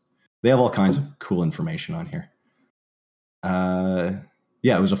statistics. They have all kinds of cool information on here.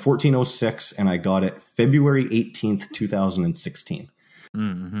 Yeah, it was a 14:06, and I got it February 18th, 2016.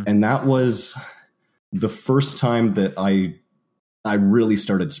 Mm-hmm. And that was the first time that I really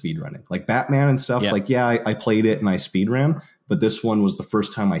started speedrunning. Like Batman and stuff, I played it and I speedran, but this one was the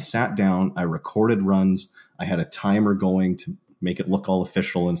first time I sat down, I recorded runs, I had a timer going to make it look all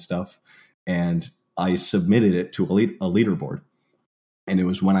official and stuff, and I submitted it to a leaderboard. And it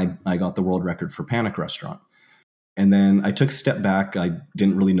was when I got the world record for Panic Restaurant. And then I took a step back. I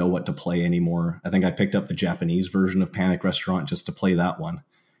didn't really know what to play anymore. I think I picked up the Japanese version of Panic Restaurant just to play that one.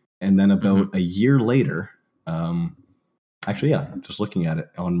 And then about a year later, just looking at it,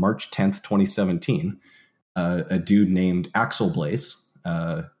 on March 10th, 2017, a dude named Axel Blaze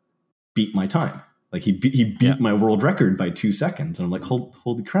beat my time. Like he beat my world record by 2 seconds. And I'm like,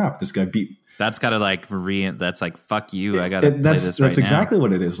 holy crap, this guy beat. That's got to that's like, fuck you. I got to play this right now. That's exactly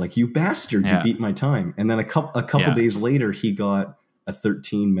what it is. Like, you bastard, you beat my time. And then a couple days later, he got a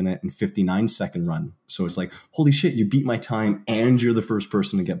 13 minute and 59 second run. So it's like, holy shit, you beat my time and you're the first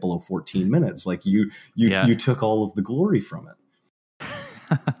person to get below 14 minutes. Like you took all of the glory from it.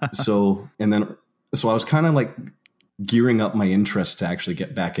 So I was kind of like gearing up my interest to actually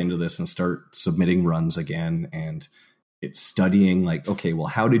get back into this and start submitting runs again. And it's studying like, okay, well,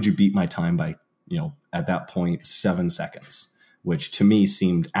 how did you beat my time by, at that point, 7 seconds, which to me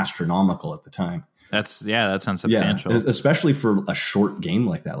seemed astronomical at the time. That sounds substantial. Yeah, especially for a short game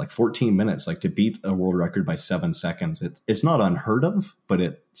like that, like 14 minutes, like to beat a world record by 7 seconds. It's not unheard of, but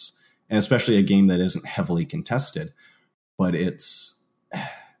and especially a game that isn't heavily contested, but it's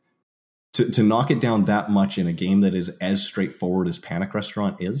to knock it down that much in a game that is as straightforward as Panic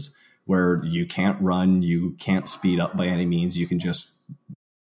Restaurant is, where you can't run, you can't speed up by any means, you can just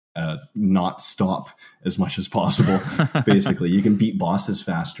not stop as much as possible. Basically, you can beat bosses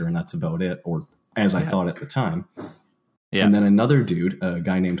faster, and that's about it, or as I thought at the time. Yeah. And then another dude, a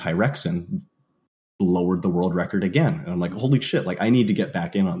guy named Hyrexen, lowered the world record again. And I'm like, holy shit, like I need to get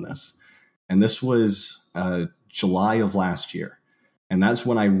back in on this. And this was July of last year. And that's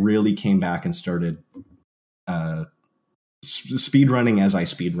when I really came back and started speedrunning as I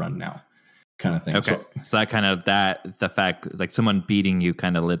speedrun now, kind of thing. Okay. So that kind of the fact like someone beating you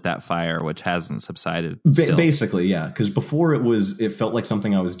kind of lit that fire, which hasn't subsided. Basically, yeah. Because before it felt like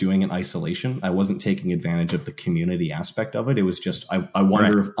something I was doing in isolation. I wasn't taking advantage of the community aspect of it. It was just, I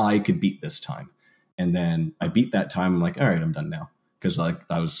wonder if I could beat this time. And then I beat that time. I'm like, all right, I'm done now. Because I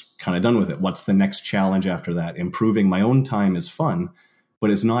was kind of done with it. What's the next challenge after that? Improving my own time is fun,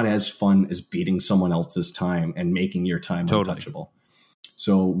 but it's not as fun as beating someone else's time and making your time untouchable.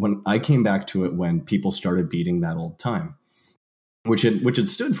 So when I came back to it, when people started beating that old time, which had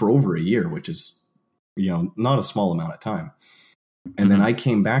stood for over a year, which is, not a small amount of time. And then I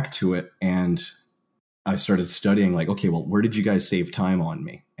came back to it and I started studying like, okay, well, where did you guys save time on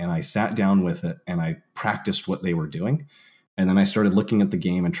me? And I sat down with it and I practiced what they were doing. And then I started looking at the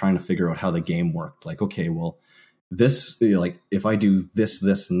game and trying to figure out how the game worked. Like, okay, well, this, like if I do this,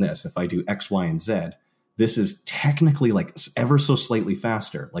 and this, if I do X, Y, and Z, this is technically like ever so slightly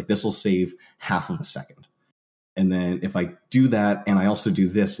faster. Like this will save half of a second. And then if I do that and I also do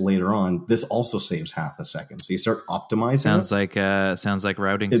this later on, this also saves half a second. So you start optimizing. Sounds like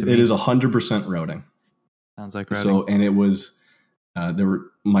routing to me. It is 100% routing. Sounds like routing. So, and it was,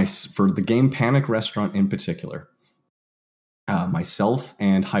 for the game Panic Restaurant in particular, myself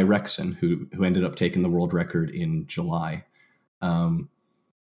and Hyrexen, who ended up taking the world record in July, him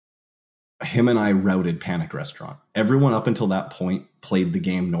and I routed Panic Restaurant. Everyone up until that point played the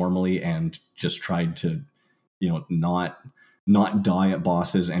game normally and just tried to, not die at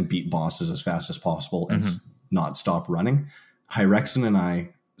bosses and beat bosses as fast as possible and not stop running. Hyrexen and I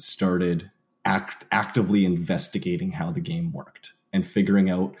started actively investigating how the game worked and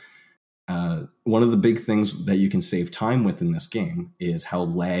figuring out one of the big things that you can save time with in this game is how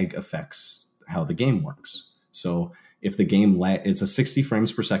lag affects how the game works. So if the game it's a 60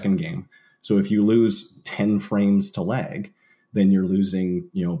 frames per second game. So if you lose 10 frames to lag, then you're losing,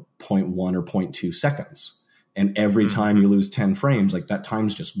 0.1 or 0.2 seconds. And every time you lose 10 frames, like that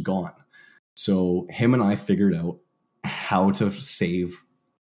time's just gone. So him and I figured out how to save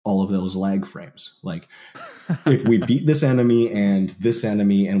all of those lag frames. Like if we beat this enemy and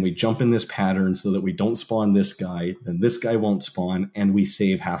we jump in this pattern so that we don't spawn this guy, then this guy won't spawn and we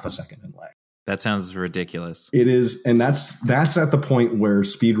save half a second in lag. That sounds ridiculous. It is, and that's at the point where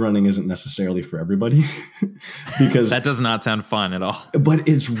speedrunning isn't necessarily for everybody, because that does not sound fun at all. But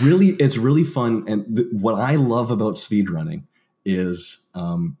it's really fun, and what I love about speedrunning is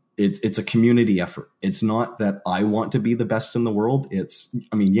it's a community effort. It's not that I want to be the best in the world.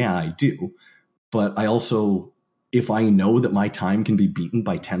 I do, but I also, if I know that my time can be beaten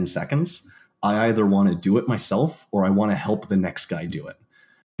by 10 seconds, I either want to do it myself or I want to help the next guy do it.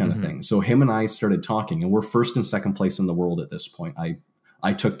 Kind of thing. So him and I started talking, and we're first and second place in the world at this point.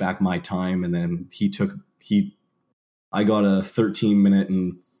 I took back my time, and then I got a 13 minute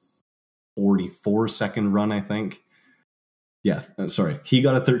and 44 second run, I think. Yeah, sorry. He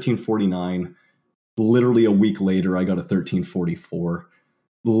got a 13:49. Literally a week later, I got a 13:44.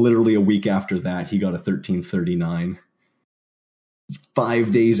 Literally a week after that, he got a 13:39.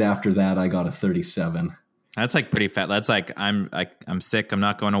 5 days after that, I got a 37. That's like pretty fat. That's like I'm sick. I'm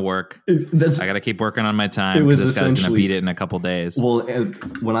not going to work. I got to keep working on my time because this guy's going to beat it in a couple days. Well,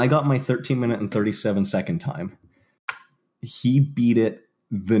 when I got my 13 minute and 37 second time, he beat it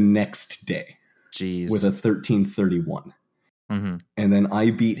the next day. Jeez. With a 13:31. And then I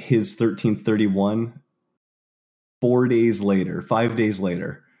beat his 13:31 5 days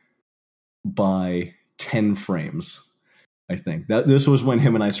later by 10 frames. I think that this was when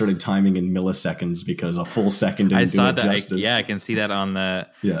him and I started timing in milliseconds because a full second didn't do it justice. I can see that on the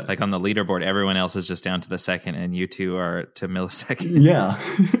like on the leaderboard. Everyone else is just down to the second, and you two are to milliseconds. Yeah,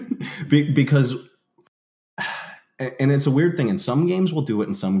 because, and it's a weird thing. And some games will do it,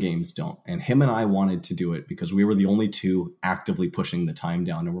 and some games don't. And him and I wanted to do it because we were the only two actively pushing the time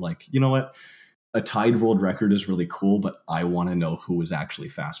down. And we're like, you know what? A tied world record is really cool, but I want to know who was actually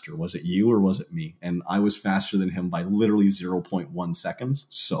faster. Was it you or was it me? And I was faster than him by literally 0.1 seconds.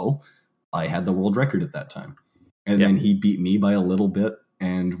 So I had the world record at that time. And then he beat me by a little bit,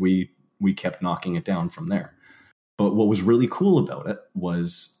 and we kept knocking it down from there. But what was really cool about it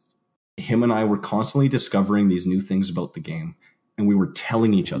was him and I were constantly discovering these new things about the game, and we were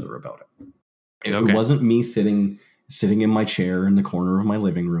telling each other about it. It wasn't me sitting in my chair in the corner of my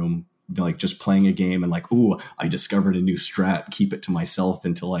living room, like just playing a game and like, ooh, I discovered a new strat, keep it to myself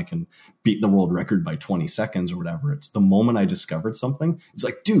until I can beat the world record by 20 seconds or whatever. It's the moment I discovered something. It's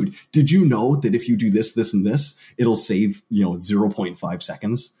like, dude, did you know that if you do this, this, and this, it'll save, 0.5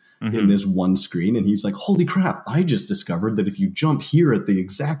 seconds in this one screen? And he's like, holy crap, I just discovered that if you jump here at the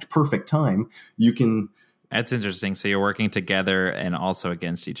exact perfect time, you can... That's interesting. So you're working together and also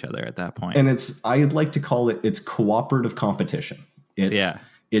against each other at that point. And I'd like to call it's cooperative competition.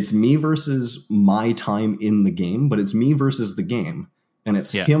 It's me versus my time in the game, but it's me versus the game. And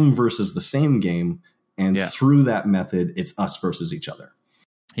it's him versus the same game. And through that method, it's us versus each other.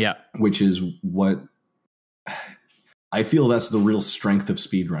 Yeah. Which is what I feel that's the real strength of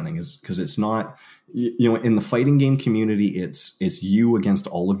speedrunning, is because it's not, in the fighting game community, it's you against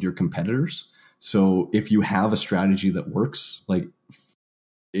all of your competitors. So if you have a strategy that works, like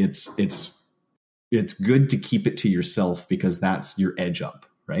it's good to keep it to yourself because that's your edge up.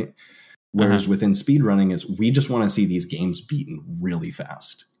 Right. Whereas within speedrunning we just want to see these games beaten really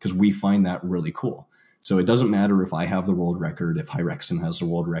fast because we find that really cool. So it doesn't matter if I have the world record, if Hyrexen has the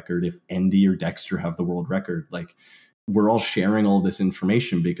world record, if Endy or Dexter have the world record. Like we're all sharing all this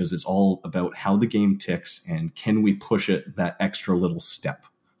information because it's all about how the game ticks and can we push it that extra little step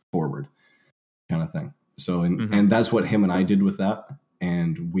forward kind of thing. So, and that's what him and I did with that.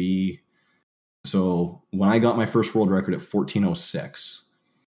 And so when I got my first world record at 14:06,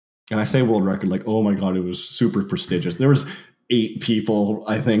 and I say world record, like, oh my God, it was super prestigious. There was 8 people,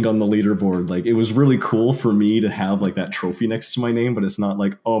 I think, on the leaderboard. Like, it was really cool for me to have like that trophy next to my name, but it's not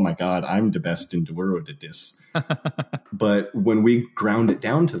like, oh my God, I'm the best in Dewaro did this. But when we ground it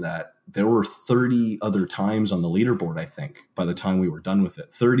down to that, there were 30 other times on the leaderboard, I think, by the time we were done with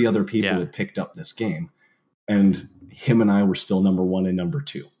it. 30 other people had picked up this game. And him and I were still number 1 and number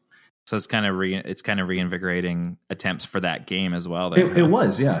 2. So it's kind of reinvigorating attempts for that game as well. It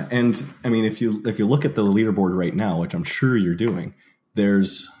was, yeah. And I mean, if you look at the leaderboard right now, which I'm sure you're doing,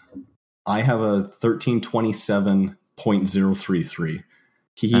 I have a 13:27.033.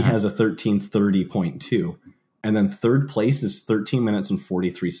 He has a 13:30.2. And then third place is 13 minutes and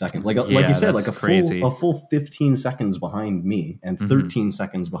 43 seconds. Like you said, like a full 15 seconds behind me and 13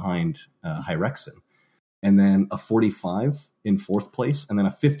 seconds behind Hyrexen. And then a 45 in 4th place, and then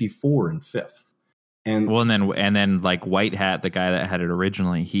a 54 in 5th. And then like White Hat, the guy that had it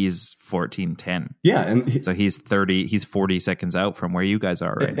originally, he's 14:10. Yeah, and so he's 40 seconds out from where you guys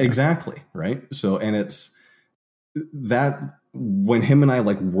are right now. Exactly, right? So, and it's that when him and I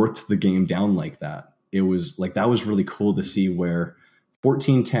like worked the game down like that, it was like that was really cool to see where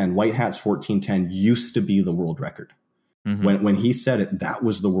 14:10, White Hat's 14:10 used to be the world record. When he said it, that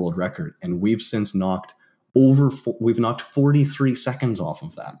was the world record, and we've since knocked 43 seconds off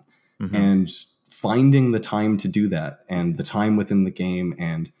of that. And finding the time to do that and the time within the game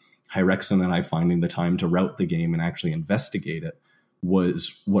and Hyrexen and I finding the time to route the game and actually investigate it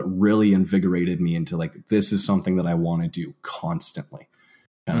was what really invigorated me into like, this is something that I want to do constantly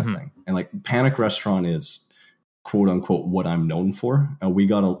kind of thing. And like Panic Restaurant is quote unquote what I'm known for. We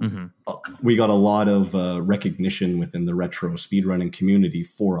got a lot of recognition within the retro speedrunning community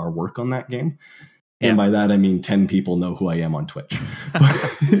for our work on that game. And by that, I mean 10 people know who I am on Twitch.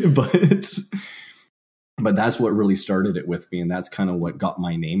 But that's what really started it with me. And that's kind of what got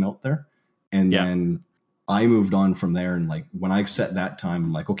my name out there. And then I moved on from there. And like when I set that time,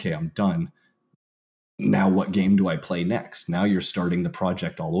 I'm like, okay, I'm done. Now what game do I play next? Now you're starting the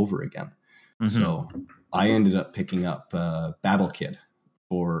project all over again. So I ended up picking up Battle Kid,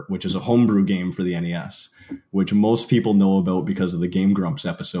 which is a homebrew game for the NES, which most people know about because of the Game Grumps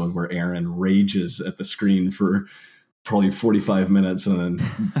episode where Aaron rages at the screen for probably 45 minutes and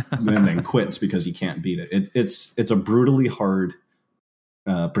then quits because he can't beat it. It's a brutally hard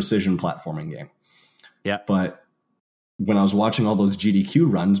precision platforming game. Yeah. But when I was watching all those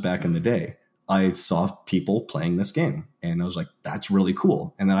GDQ runs back in the day, I saw people playing this game and I was like, that's really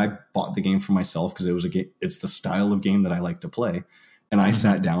cool. And then I bought the game for myself because it's the style of game that I like to play. And I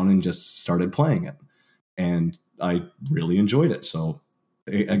sat down and just started playing it. And I really enjoyed it. So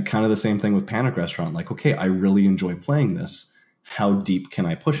kind of the same thing with Panic Restaurant. Like, okay, I really enjoy playing this. How deep can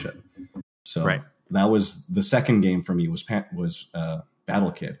I push it? So that was the second game for me was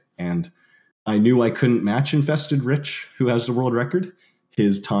Battle Kid. And I knew I couldn't match Infested Rich, who has the world record.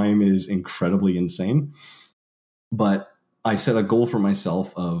 His time is incredibly insane. But I set a goal for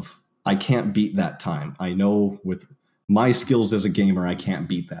myself of I can't beat that time. I know with my skills as a gamer, I can't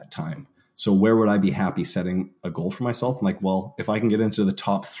beat that time. So where would I be happy setting a goal for myself? I'm like, well, if I can get into the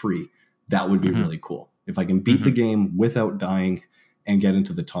top 3, that would be really cool. If I can beat the game without dying and get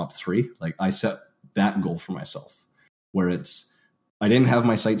into the top 3, like I set that goal for myself where I didn't have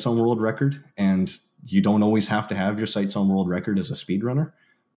my sights on world record, and you don't always have to have your sights on world record as a speedrunner,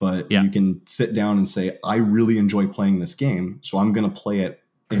 but you can sit down and say, I really enjoy playing this game. So I'm going to play it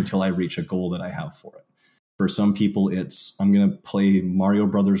until I reach a goal that I have for it. For some people, I'm going to play Mario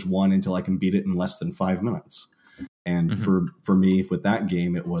Brothers 1 until I can beat it in less than 5 minutes. And for me, with that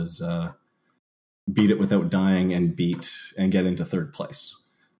game, it was beat it without dying and get into 3rd place.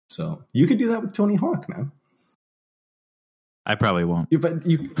 So you could do that with Tony Hawk, man. I probably won't. But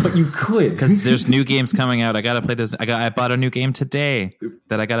you could. Because there's new games coming out. I got to play this. I bought a new game today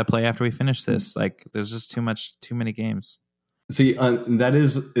that I got to play after we finish this. Like, there's just too many games. See, that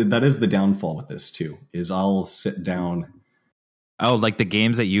is the downfall with this too. Is I'll sit down. Oh, like the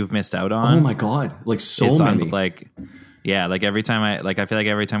games that you've missed out on. Oh my God, like so many. Like every time I feel like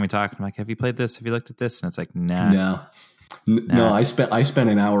every time we talk, I'm like, have you played this? Have you looked at this? And it's like, nah. No. I spent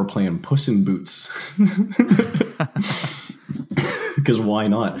an hour playing Puss in Boots. Because why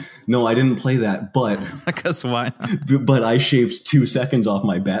not? No, I didn't play that, but because why not? But I shaved 2 seconds off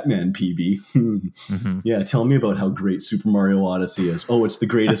my Batman PB. Yeah, tell me about how great Super Mario Odyssey is. Oh, it's the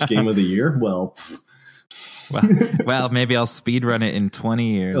greatest game of the year? Well, Well, maybe I'll speed run it in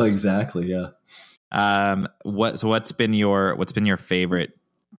 20 years. Oh, exactly. Yeah. What's been your favorite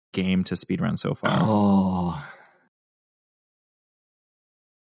game to speed run so far? Oh,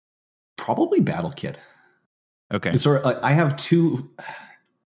 probably Battle Kid. Okay. So I have two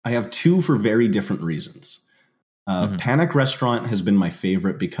for very different reasons. Panic Restaurant has been my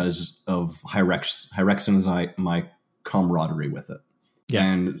favorite because of Hyrexin is my camaraderie with it. Yeah.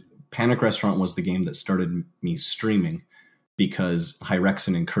 And Panic Restaurant was the game that started me streaming because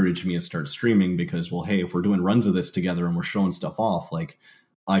Hyrexin encouraged me to start streaming because, well, hey, if we're doing runs of this together and we're showing stuff off, like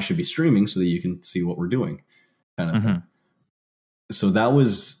I should be streaming so that you can see what we're doing kind of thing. So that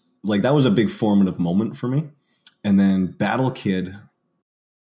was a big formative moment for me. And then Battle Kid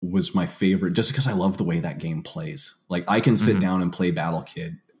was my favorite just because I love the way that game plays. Like I can sit down and play Battle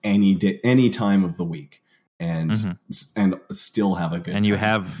Kid any time of the week and still have a good time. And you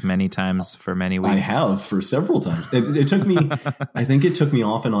have many times for many weeks. I have for several times. It took me, I think it took me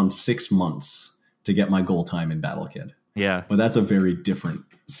off and on 6 months to get my goal time in Battle Kid. Yeah. But that's a very different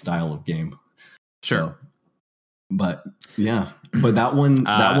style of game. Sure. So, but yeah, but that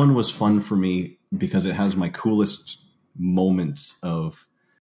one was fun for me because it has my coolest moments of,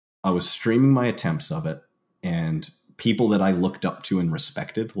 I was streaming my attempts of it and people that I looked up to and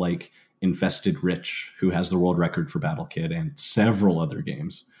respected, like Infested Rich, who has the world record for Battle Kid and several other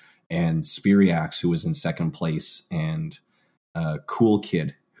games, and Spiriax, who was in second place, and Cool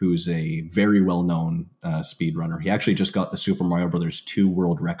Kid, who's a very well-known speedrunner. He actually just got the Super Mario Brothers 2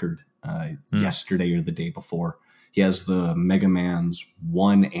 world record yesterday or the day before. He has the Mega Man's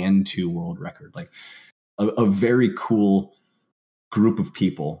 1 and 2 world record. Like a very cool group of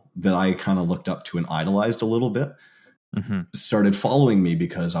people that I kind of looked up to and idolized a little bit started following me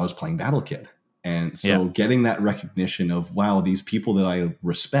because I was playing Battle Kid. And so getting that recognition of, wow, these people that I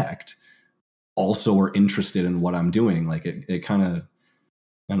respect also are interested in what I'm doing. Like it kind of,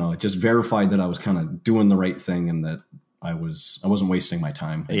 I don't know, it just verified that I was kind of doing the right thing and that I wasn't wasting my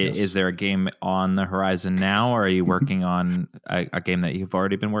time. Is there a game on the horizon now, or are you working on a game that you've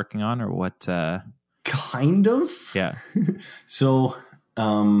already been working on, or what? Kind of. Yeah. So,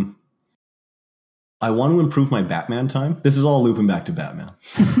 I want to improve my Batman time. This is all looping back to Batman.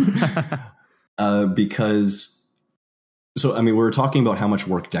 Because, so, I mean, we were talking about how much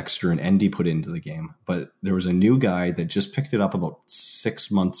work Dexter and Andy put into the game, but there was a new guy that just picked it up about 6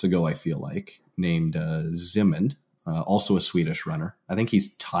 months ago, I feel like, named Zimond, also a Swedish runner. I think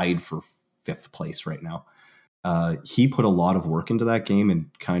he's tied for 5th place right now. He put a lot of work into that game and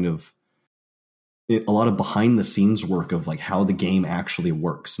kind of a lot of behind the scenes work of like how the game actually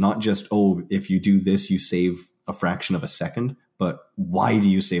works. Not just, oh, if you do this, you save a fraction of a second, but why do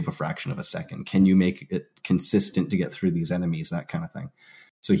you save a fraction of a second? Can you make it consistent to get through these enemies? That kind of thing.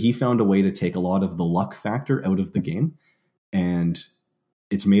 So he found a way to take a lot of the luck factor out of the game, and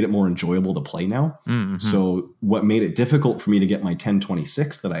it's made it more enjoyable to play now. So what made it difficult for me to get my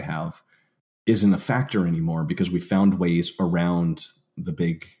 1026 that I have isn't a factor anymore because we found ways around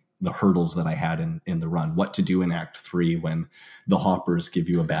the hurdles that I had in the run, what to do in Act 3 when the hoppers give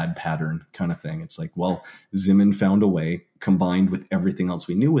you a bad pattern kind of thing. It's like, well, Zimin found a way combined with everything else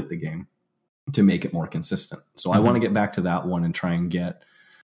we knew with the game to make it more consistent. So I want to get back to that one and try and get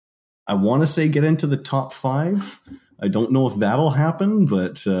into the top 5. I don't know if that'll happen,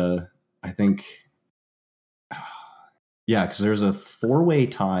 but I think, yeah, because there's a 4-way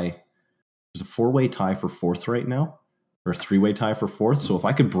tie. There's a 4-way tie for 4th right now, or a 3-way tie for 4th. So if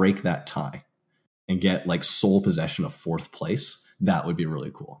I could break that tie and get like sole possession of 4th place, that would be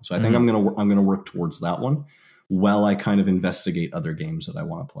really cool. So I think I'm gonna work towards that one while I kind of investigate other games that I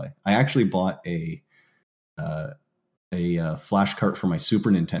want to play. I actually bought a flash cart for my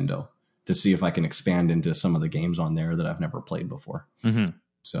Super Nintendo to see if I can expand into some of the games on there that I've never played before.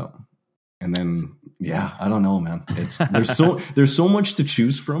 So, and then I don't know, man. There's so much to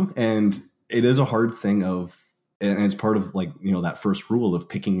choose from, and it is a hard thing and it's part of like, you know, that first rule of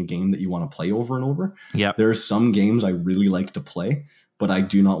picking a game that you want to play over and over. Yeah. There are some games I really like to play, but I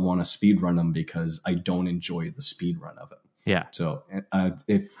do not want to speed run them because I don't enjoy the speed run of it. Yeah. So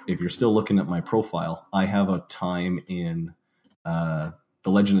if you're still looking at my profile, I have a time in The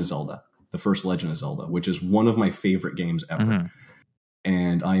Legend of Zelda, the first Legend of Zelda, which is one of my favorite games ever.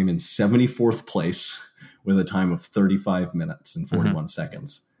 And I am in 74th place with a time of 35 minutes and 41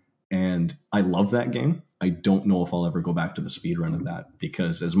 seconds. And I love that game. I don't know if I'll ever go back to the speed run of that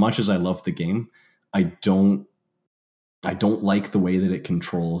because as much as I love the game, I don't like the way that it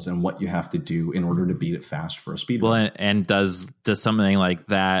controls and what you have to do in order to beat it fast for a speed run. Well, and does something like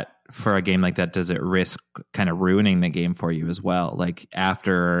that for a game like that, does it risk kind of ruining the game for you as well? Like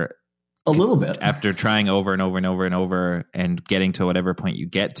after a little bit. After trying over and over and over and over and getting to whatever point you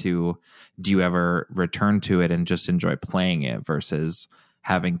get to, do you ever return to it and just enjoy playing it versus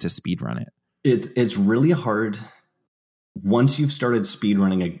having to speedrun it? It's really hard. Once you've started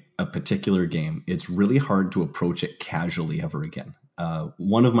speedrunning a particular game, it's really hard to approach it casually ever again.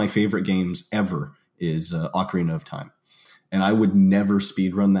 One of my favorite games ever is Ocarina of Time. And I would never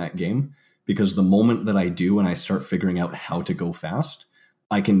speedrun that game because the moment that I do and I start figuring out how to go fast,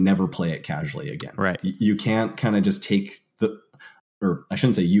 I can never play it casually again. Right. You can't kind of just take or I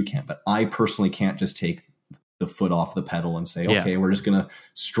shouldn't say you can't, but I personally can't just take the foot off the pedal and say, okay, we're just going to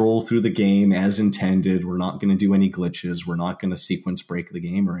stroll through the game as intended. We're not going to do any glitches. We're not going to sequence break the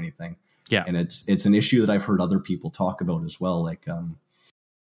game or anything. Yeah. And it's an issue that I've heard other people talk about as well. Like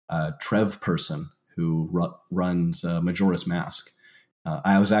Trev Person, who runs Majora's Mask.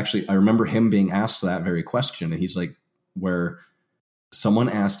 I remember him being asked that very question. And he's like, where someone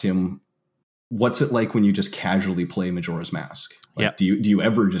asked him, what's it like when you just casually play Majora's Mask? Like, do you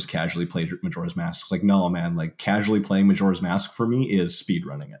ever just casually play Majora's Mask? It's like, no, man, like casually playing Majora's Mask for me is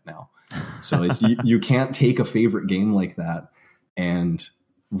speedrunning it now. So you can't take a favorite game like that and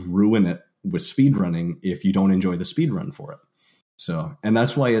ruin it with speedrunning if you don't enjoy the speedrun for it. So, and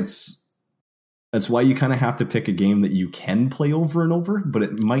that's why you kind of have to pick a game that you can play over and over, but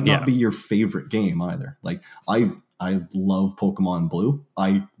it might not be your favorite game either. Like I love Pokemon Blue.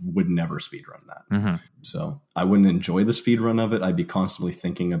 I would never speedrun that. Mm-hmm. So I wouldn't enjoy the speedrun of it. I'd be constantly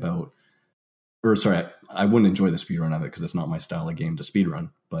thinking about, I wouldn't enjoy the speedrun of it because it's not my style of game to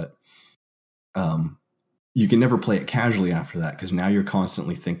speedrun, but you can never play it casually after that because now you're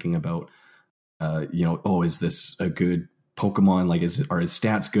constantly thinking about, is this a good Pokemon? Like, are his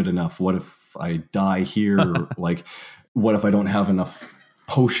stats good enough? What if I die here? Like, what if I don't have enough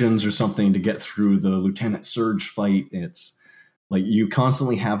potions or something to get through the Lieutenant Surge fight? It's like you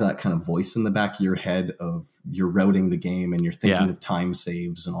constantly have that kind of voice in the back of your head of you're routing the game and you're thinking of time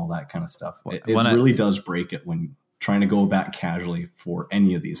saves and all that kind of stuff. It really does break it when trying to go back casually for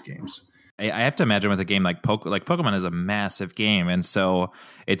any of these games. I have to imagine with a game like Pokemon is a massive game, and so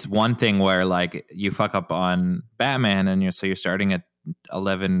it's one thing where like you fuck up on Batman and you're starting at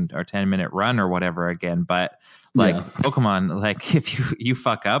 11 or 10 minute run or whatever again, but like Pokemon, like if you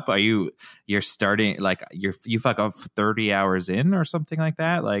fuck up, you're starting like you fuck up 30 hours in or something like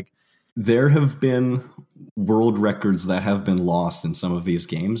that. Like there have been world records that have been lost in some of these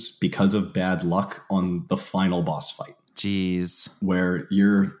games because of bad luck on the final boss fight. Jeez. Where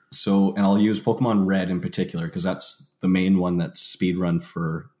and I'll use Pokemon Red in particular because that's the main one that's speedrun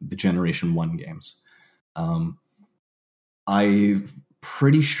for the Generation 1 games. I'm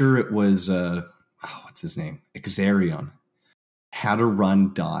pretty sure it was, what's his name? Exarion had a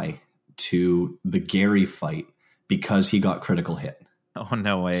run die to the Gary fight because he got critical hit. Oh,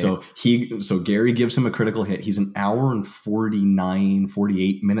 no way. So Gary gives him a critical hit. He's an hour and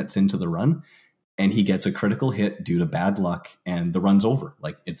 48 minutes into the run. And he gets a critical hit due to bad luck, and the run's over.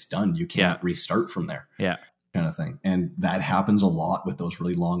 Like, it's done. You can't restart from there. Yeah. Kind of thing. And that happens a lot with those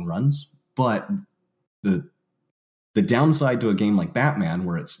really long runs. But the downside to a game like Batman,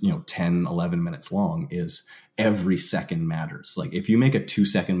 where it's, 10, 11 minutes long, is every second matters. Like, if you make a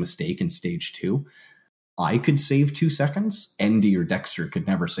 2-second mistake in stage 2, I could save 2 seconds. Endy or Dexter could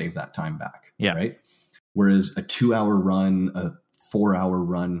never save that time back. Yeah. Right? Whereas a 2-hour run, a 4-hour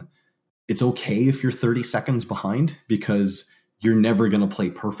run, it's okay if you're 30 seconds behind because you're never going to play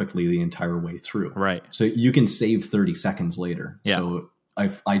perfectly the entire way through. Right. So you can save 30 seconds later. Yeah. So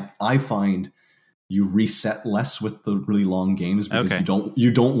I find you reset less with the really long games because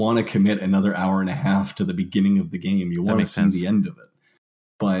you don't want to commit another hour and a half to the beginning of the game. You want to see the end of it.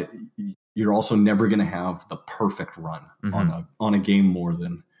 But you're also never going to have the perfect run on a game more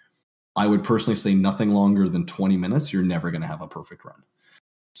than, I would personally say, nothing longer than 20 minutes. You're never going to have a perfect run.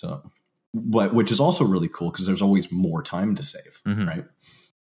 So, which is also really cool because there's always more time to save, right?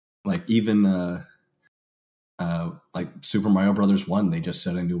 Like even like Super Mario Brothers 1, they just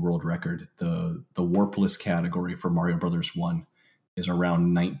set a new world record. The warpless category for Mario Brothers 1 is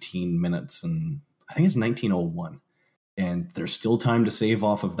around 19 minutes, and I think it's 1901. And there's still time to save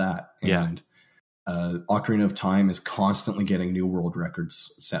off of that. And Ocarina of Time is constantly getting new world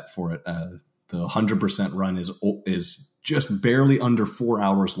records set for it. The 100% run is just barely under 4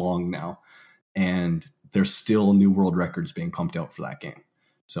 hours long now, and there's still new world records being pumped out for that game.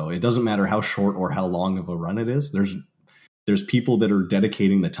 So it doesn't matter how short or how long of a run it is. There's people that are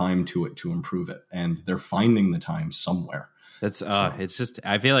dedicating the time to it to improve it, and they're finding the time somewhere. It's just,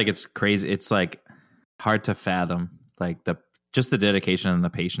 I feel like it's crazy. It's like hard to fathom, like the dedication and the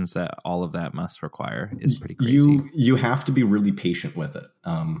patience that all of that must require is pretty crazy. You have to be really patient with it.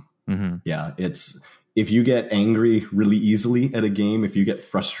 Mm-hmm. Yeah, if you get angry really easily at a game, if you get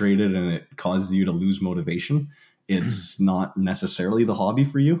frustrated and it causes you to lose motivation, it's not necessarily the hobby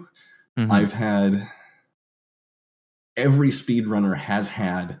for you. Mm-hmm. I've had every speedrunner has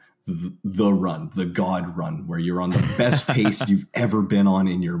had the run, the God run, where you're on the best pace you've ever been on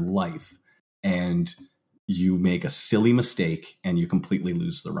in your life, and you make a silly mistake and you completely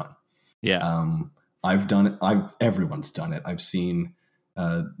lose the run. Yeah. I've done it. Everyone's done it. I've seen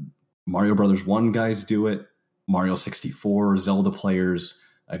Mario Brothers 1 guys do it, Mario 64, Zelda players.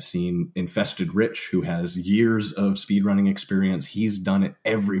 I've seen Infested Rich, who has years of speedrunning experience. He's done it.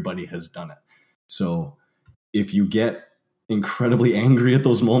 Everybody has done it. So if you get incredibly angry at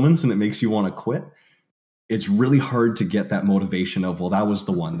those moments and it makes you want to quit, it's really hard to get that motivation of, well, that was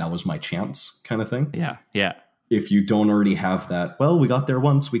the one, that was my chance kind of thing. Yeah. Yeah. If you don't already have that, well, we got there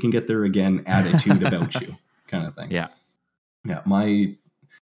once, we can get there again attitude about you kind of thing. Yeah. Yeah.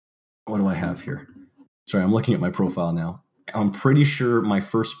 What do I have here? Sorry, I'm looking at my profile now. I'm pretty sure my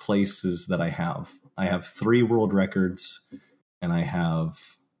first places that I have 3 world records, and I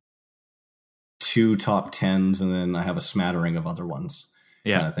have 2 top 10s, and then I have a smattering of other ones.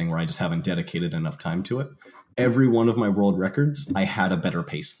 Yeah. Kind of thing where I just haven't dedicated enough time to it. Every one of my world records, I had a better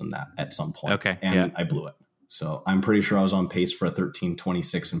pace than that at some point. Okay. And I blew it. So I'm pretty sure I was on pace for a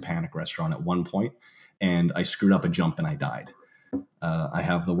 13:26 in Panic Restaurant at one point, and I screwed up a jump and I died. I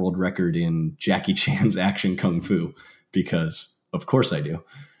have the world record in Jackie Chan's Action Kung Fu because, of course, I do.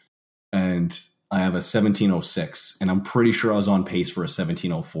 And I have a 17:06, and I'm pretty sure I was on pace for a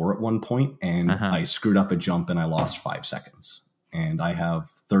 17:04 at one point, and I screwed up a jump and I lost 5 seconds. And I have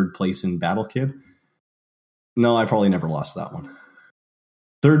 3rd place in Battle Kid. No, I probably never lost that one.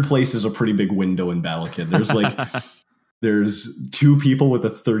 3rd place is a pretty big window in Battle Kid. There's 2 people with a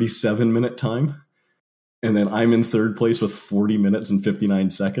 37-minute time. And then I'm in 3rd place with 40 minutes and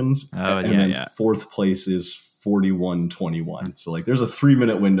 59 seconds. And then 4th place is 41:21. So there's a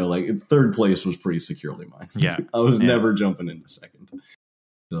 3-minute window. 3rd place was pretty securely mine. Yeah. I was never jumping into 2nd.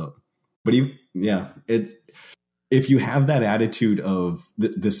 So, but if you have that attitude of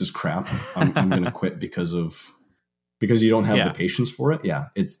this is crap, I'm going to quit because you don't have the patience for it. Yeah,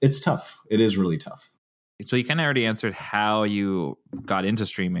 it's tough. It is really tough. So you kind of already answered how you got into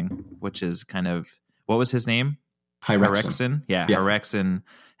streaming, which is kind of, what was his name? Hyrexen. Yeah. Hyrexen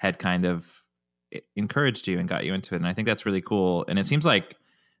had kind of encouraged you and got you into it. And I think that's really cool. And it seems like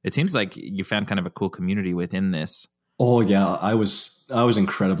you found kind of a cool community within this. Oh yeah. I was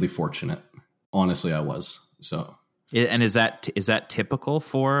incredibly fortunate. Honestly, I was. So. And is that typical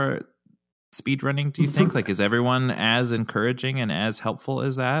for speedrunning, do you think? Is everyone as encouraging and as helpful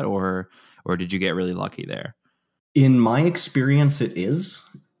as that? Or did you get really lucky there? In my experience, it is.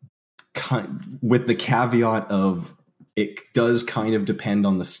 With the caveat of it does kind of depend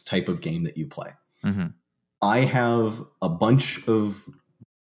on the type of game that you play. Mm-hmm. I have a bunch of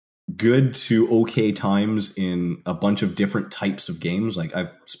good to okay times in a bunch of different types of games.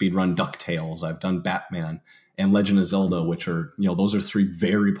 I've speedrun DuckTales, I've done Batman and Legend of Zelda, which are, those are 3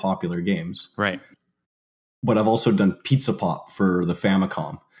 very popular games. Right. But I've also done Pizza Pop for the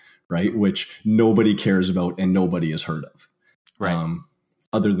Famicom, right? Which nobody cares about and nobody has heard of. Right.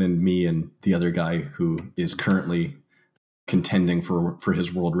 Other than me and the other guy who is currently contending for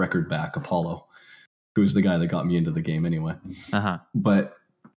his world record back, Apollo, who's the guy that got me into the game anyway. But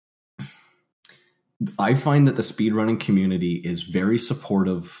I find that the speedrunning community is very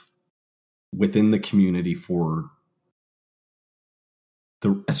supportive within the community for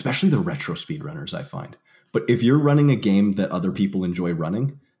especially the retro speedrunners, I find. But if you're running a game that other people enjoy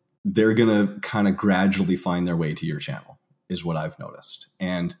running, they're going to kind of gradually find their way to your channel, is what I've noticed.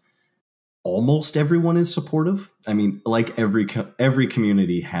 And almost everyone is supportive. I mean, every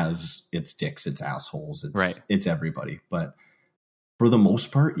community has its dicks, its assholes, it's everybody. But for the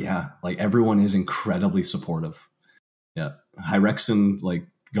most part, yeah, everyone is incredibly supportive. Yeah. Hyrexen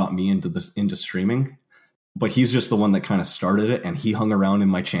got me into streaming, but he's just the one that kind of started it, and he hung around in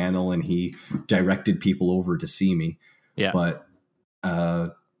my channel and he directed people over to see me. Yeah. But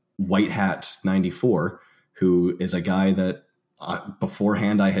White Hat 94, who is a guy that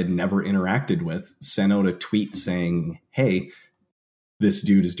beforehand I had never interacted with, sent out a tweet saying, hey, this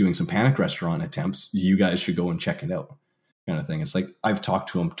dude is doing some Panic Restaurant attempts. You guys should go and check it out. Kind of thing. It's I've talked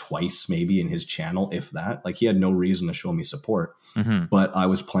to him twice maybe in his channel, if that. He had no reason to show me support, but I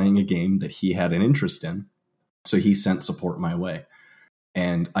was playing a game that he had an interest in, so he sent support my way.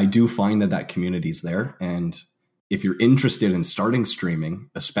 And I do find that community's there. And if you're interested in starting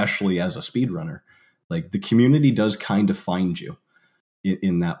streaming, especially as a speedrunner, the community does kind of find you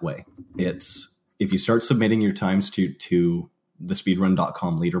in that way. It's, if you start submitting your times to the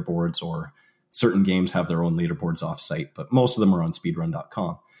speedrun.com leaderboards, or certain games have their own leaderboards off site, but most of them are on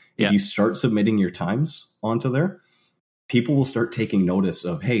speedrun.com. If you start submitting your times onto there, people will start taking notice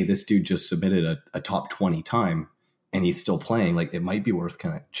of, hey, this dude just submitted a top 20 time and he's still playing. Like, it might be worth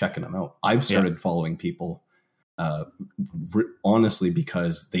kind of checking him out. I've started following people honestly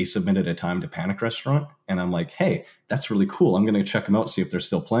because they submitted a time to Panic Restaurant, and I'm like, hey, that's really cool. I'm going to check them out, see if they're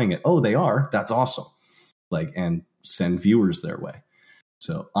still playing it. Oh, they are. That's awesome. Like, and send viewers their way.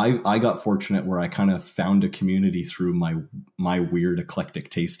 So I got fortunate where I kind of found a community through my weird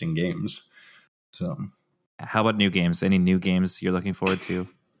eclectic taste in games. So how about new games? Any new games you're looking forward to?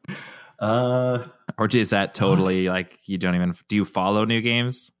 Or is that totally like you don't even, do you follow new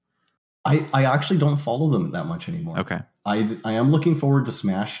games? I actually don't follow them that much anymore. Okay. I am looking forward to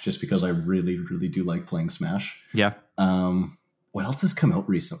Smash just because I really, really do like playing Smash. Yeah. What else has come out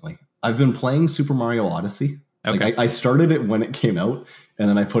recently? I've been playing Super Mario Odyssey. Okay. Like I started it when it came out, and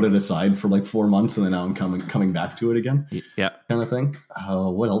then I put it aside for like 4 months, and then now I'm coming back to it again. Yeah. Kind of thing.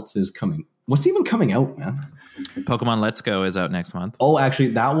 What else is coming? What's even coming out, man? Pokemon Let's Go is out next month. Oh, actually,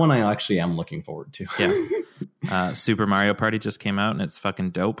 that one I actually am looking forward to. Yeah. Super Mario Party just came out, and it's fucking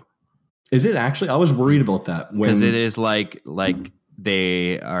dope. Is it actually? I was worried about that. Because it is like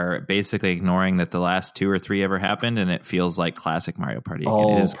they are basically ignoring that the last 2 or 3 ever happened, and it feels like classic Mario Party again.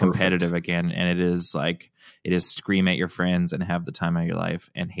 Oh, it is perfect. competitive again, and it is scream at your friends and have the time of your life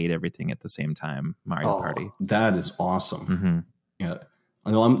and hate everything at the same time. Mario Party. That is awesome. Mm-hmm. Yeah.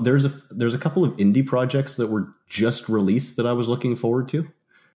 I know there's a couple of indie projects that were just released that I was looking forward to.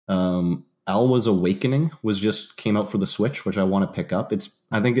 Alwa's Awakening came out for the Switch, which I want to pick up.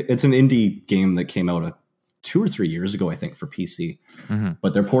 I think it's an indie game that came out 2 or 3 years ago, I think, for PC. Mm-hmm.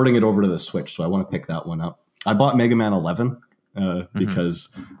 But they're porting it over to the Switch, so I want to pick that one up. I bought Mega Man 11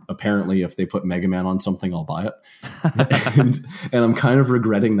 because apparently if they put Mega Man on something, I'll buy it. and I'm kind of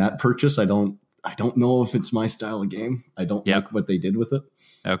regretting that purchase. I don't know if it's my style of game. I don't like what they did with it.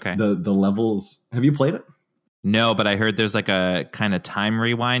 Okay. The levels. Have you played it? No, but I heard there's like a kind of time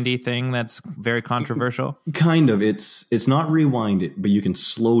rewindy thing that's very controversial. Kind of. It's not rewind it, but you can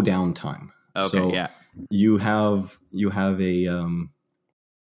slow down time. Okay, so yeah. You have a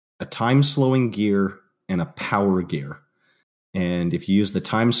time slowing gear and a power gear. And if you use the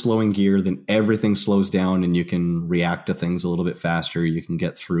time slowing gear, then everything slows down and you can react to things a little bit faster. You can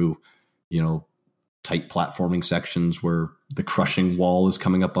get through, tight platforming sections where the crushing wall is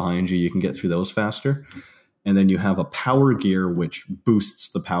coming up behind you. You can get through those faster. And then you have a power gear, which boosts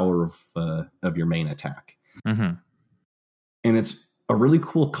the power of your main attack. Mm-hmm. And it's a really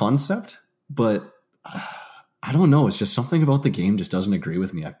cool concept, but I don't know. It's just something about the game just doesn't agree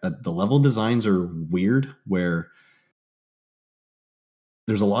with me. The level designs are weird, where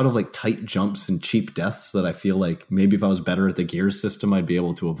there's a lot of like tight jumps and cheap deaths that I feel like maybe if I was better at the gear system, I'd be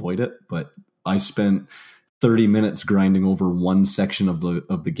able to avoid it. But I spent 30 minutes grinding over one section of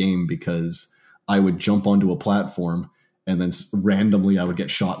the game because I would jump onto a platform and then randomly I would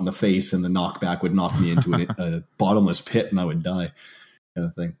get shot in the face and the knockback would knock me into a bottomless pit and I would die, kind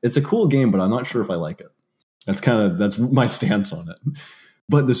of thing. It's a cool game, but I'm not sure if I like it. That's my stance on it.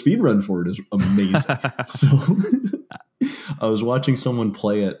 But the speedrun for it is amazing. So I was watching someone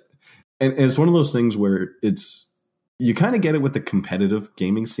play it, and it's one of those things where you kind of get it with the competitive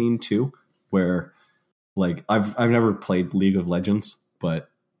gaming scene too, where like I've never played League of Legends, but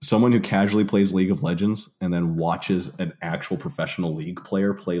someone who casually plays League of Legends and then watches an actual professional League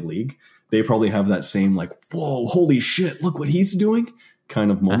player play League, they probably have that same like, whoa, holy shit, look what he's doing kind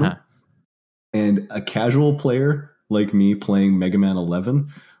of moment. Uh-huh. And a casual player like me playing Mega Man 11,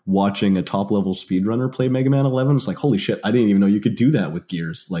 watching a top level speedrunner play Mega Man 11, it's like, holy shit, I didn't even know you could do that with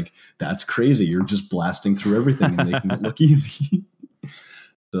gears. Like, that's crazy. You're just blasting through everything and making it look easy.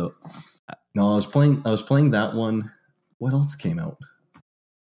 So no, I was playing that one. What else came out?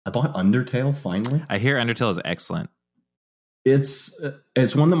 I bought Undertale finally. I hear Undertale is excellent. It's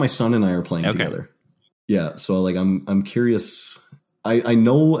one that my son and I are playing together. Yeah, so like I'm curious. I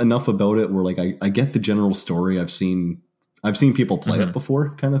know enough about it where like I get the general story. I've seen people play it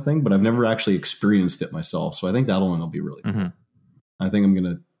before, kind of thing, but I've never actually experienced it myself. So I think that'll be really cool. I think I'm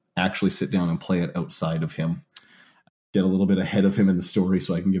gonna actually sit down and play it outside of him, get a little bit ahead of him in the story,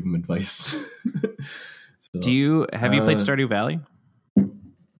 so I can give him advice. So, have you played Stardew Valley?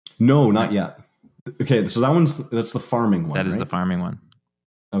 No, not yet. Okay, so that's the farming one. That is right? the farming one.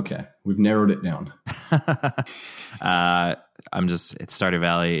 Okay, we've narrowed it down. Stardew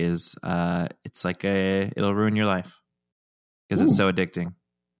Valley is it's like it'll ruin your life because it's so addicting.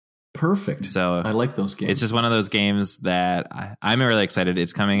 Perfect. So I like those games. It's just one of those games that I'm really excited.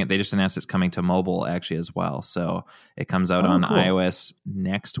 It's coming. They just announced it's coming to mobile actually as well. So it comes out on iOS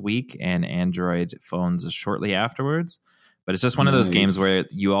next week and Android phones shortly afterwards. But it's just one of those games where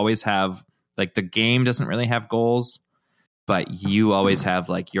you always have, like, the game doesn't really have goals, but you always have,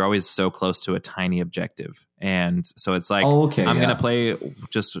 like, you're always so close to a tiny objective. And so it's like, I'm going to play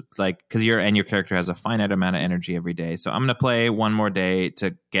just like, because your character has a finite amount of energy every day. So I'm going to play one more day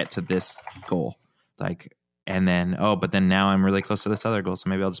to get to this goal. Like, and then, but then now I'm really close to this other goal. So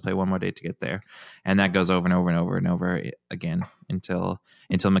maybe I'll just play one more day to get there. And that goes over and over and over and over again until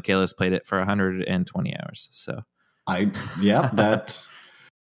Michaela's played it for 120 hours. So that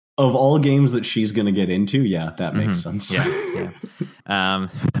of all games that she's going to get into, that makes sense. Yeah.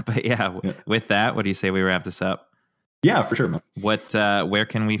 But with that, what do you say we wrap this up? Yeah, for sure, man. Where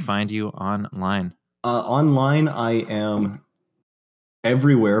can we find you online? Online, I am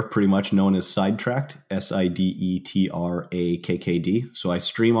everywhere, pretty much, known as Sidetracked, SIDETRAKKD. So I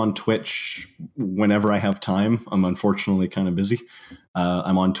stream on Twitch whenever I have time. I'm unfortunately kind of busy.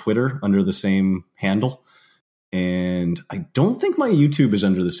 I'm on Twitter under the same handle. And I don't think my YouTube is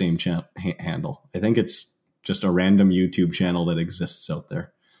under the same handle. I think it's just a random YouTube channel that exists out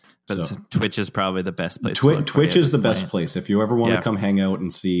there. But Twitch is probably the best place. Twitch is the best place. If you ever want to come hang out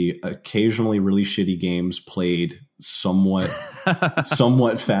and see occasionally really shitty games played somewhat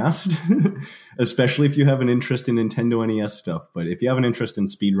fast, especially if you have an interest in Nintendo NES stuff. But if you have an interest in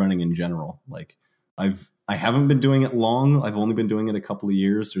speedrunning in general, like I haven't been doing it long. I've only been doing it a couple of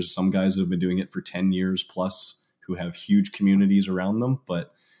years. There's some guys who have been doing it for 10 years plus who have huge communities around them.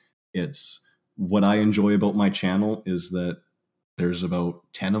 But it's what I enjoy about my channel is that there's about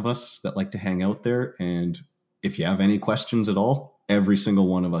 10 of us that like to hang out there. And if you have any questions at all, every single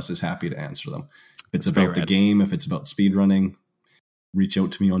one of us is happy to answer them. If it's about the game, if it's about speedrunning, reach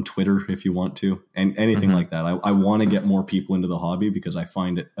out to me on Twitter if you want to, and anything like that. I want to get more people into the hobby because I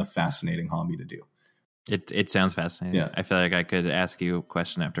find it a fascinating hobby to do. It sounds fascinating. Yeah. I feel like I could ask you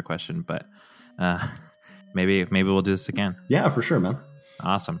question after question, but maybe we'll do this again. Yeah, for sure, man.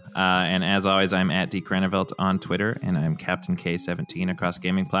 Awesome. And as always, I'm at Deke Rennevelt on Twitter, and I'm Captain K17 across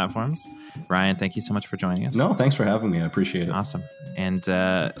gaming platforms. Ryan, thank you so much for joining us. No, thanks for having me. I appreciate it. Awesome. And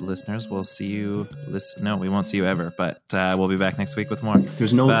listeners, we'll see you. No, we won't see you ever, but we'll be back next week with more.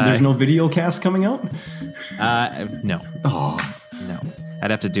 There's no video cast coming out? No. Oh. No. I'd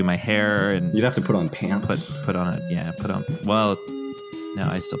have to do my hair, and you'd have to put on pants. Put on. Well, no,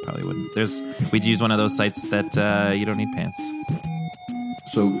 I still probably wouldn't. We'd use one of those sites that you don't need pants.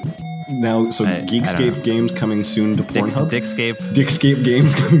 So Geekscape games coming soon to Pornhub. Dickscape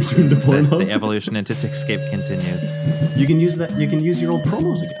games coming soon to Pornhub. The evolution into Dickscape continues. You can use that. You can use your old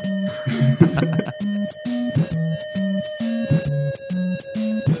promos again.